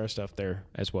 you'll see our stuff there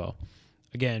as well.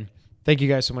 Again, thank you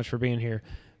guys so much for being here.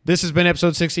 This has been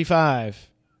episode 65.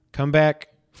 Come back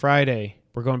Friday.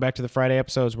 We're going back to the Friday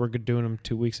episodes. We're doing them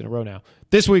 2 weeks in a row now.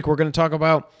 This week, we're going to talk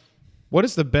about what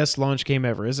is the best launch game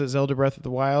ever. Is it Zelda Breath of the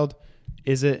Wild?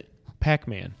 Is it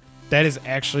Pac-Man? That is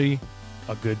actually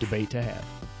a good debate to have.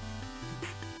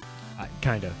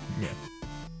 Kind of. Yeah.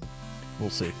 We'll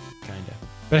see. Kind of.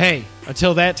 But hey,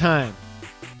 until that time,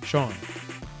 Sean,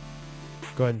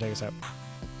 go ahead and take us out.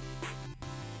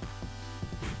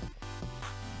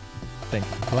 Thank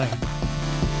you for playing.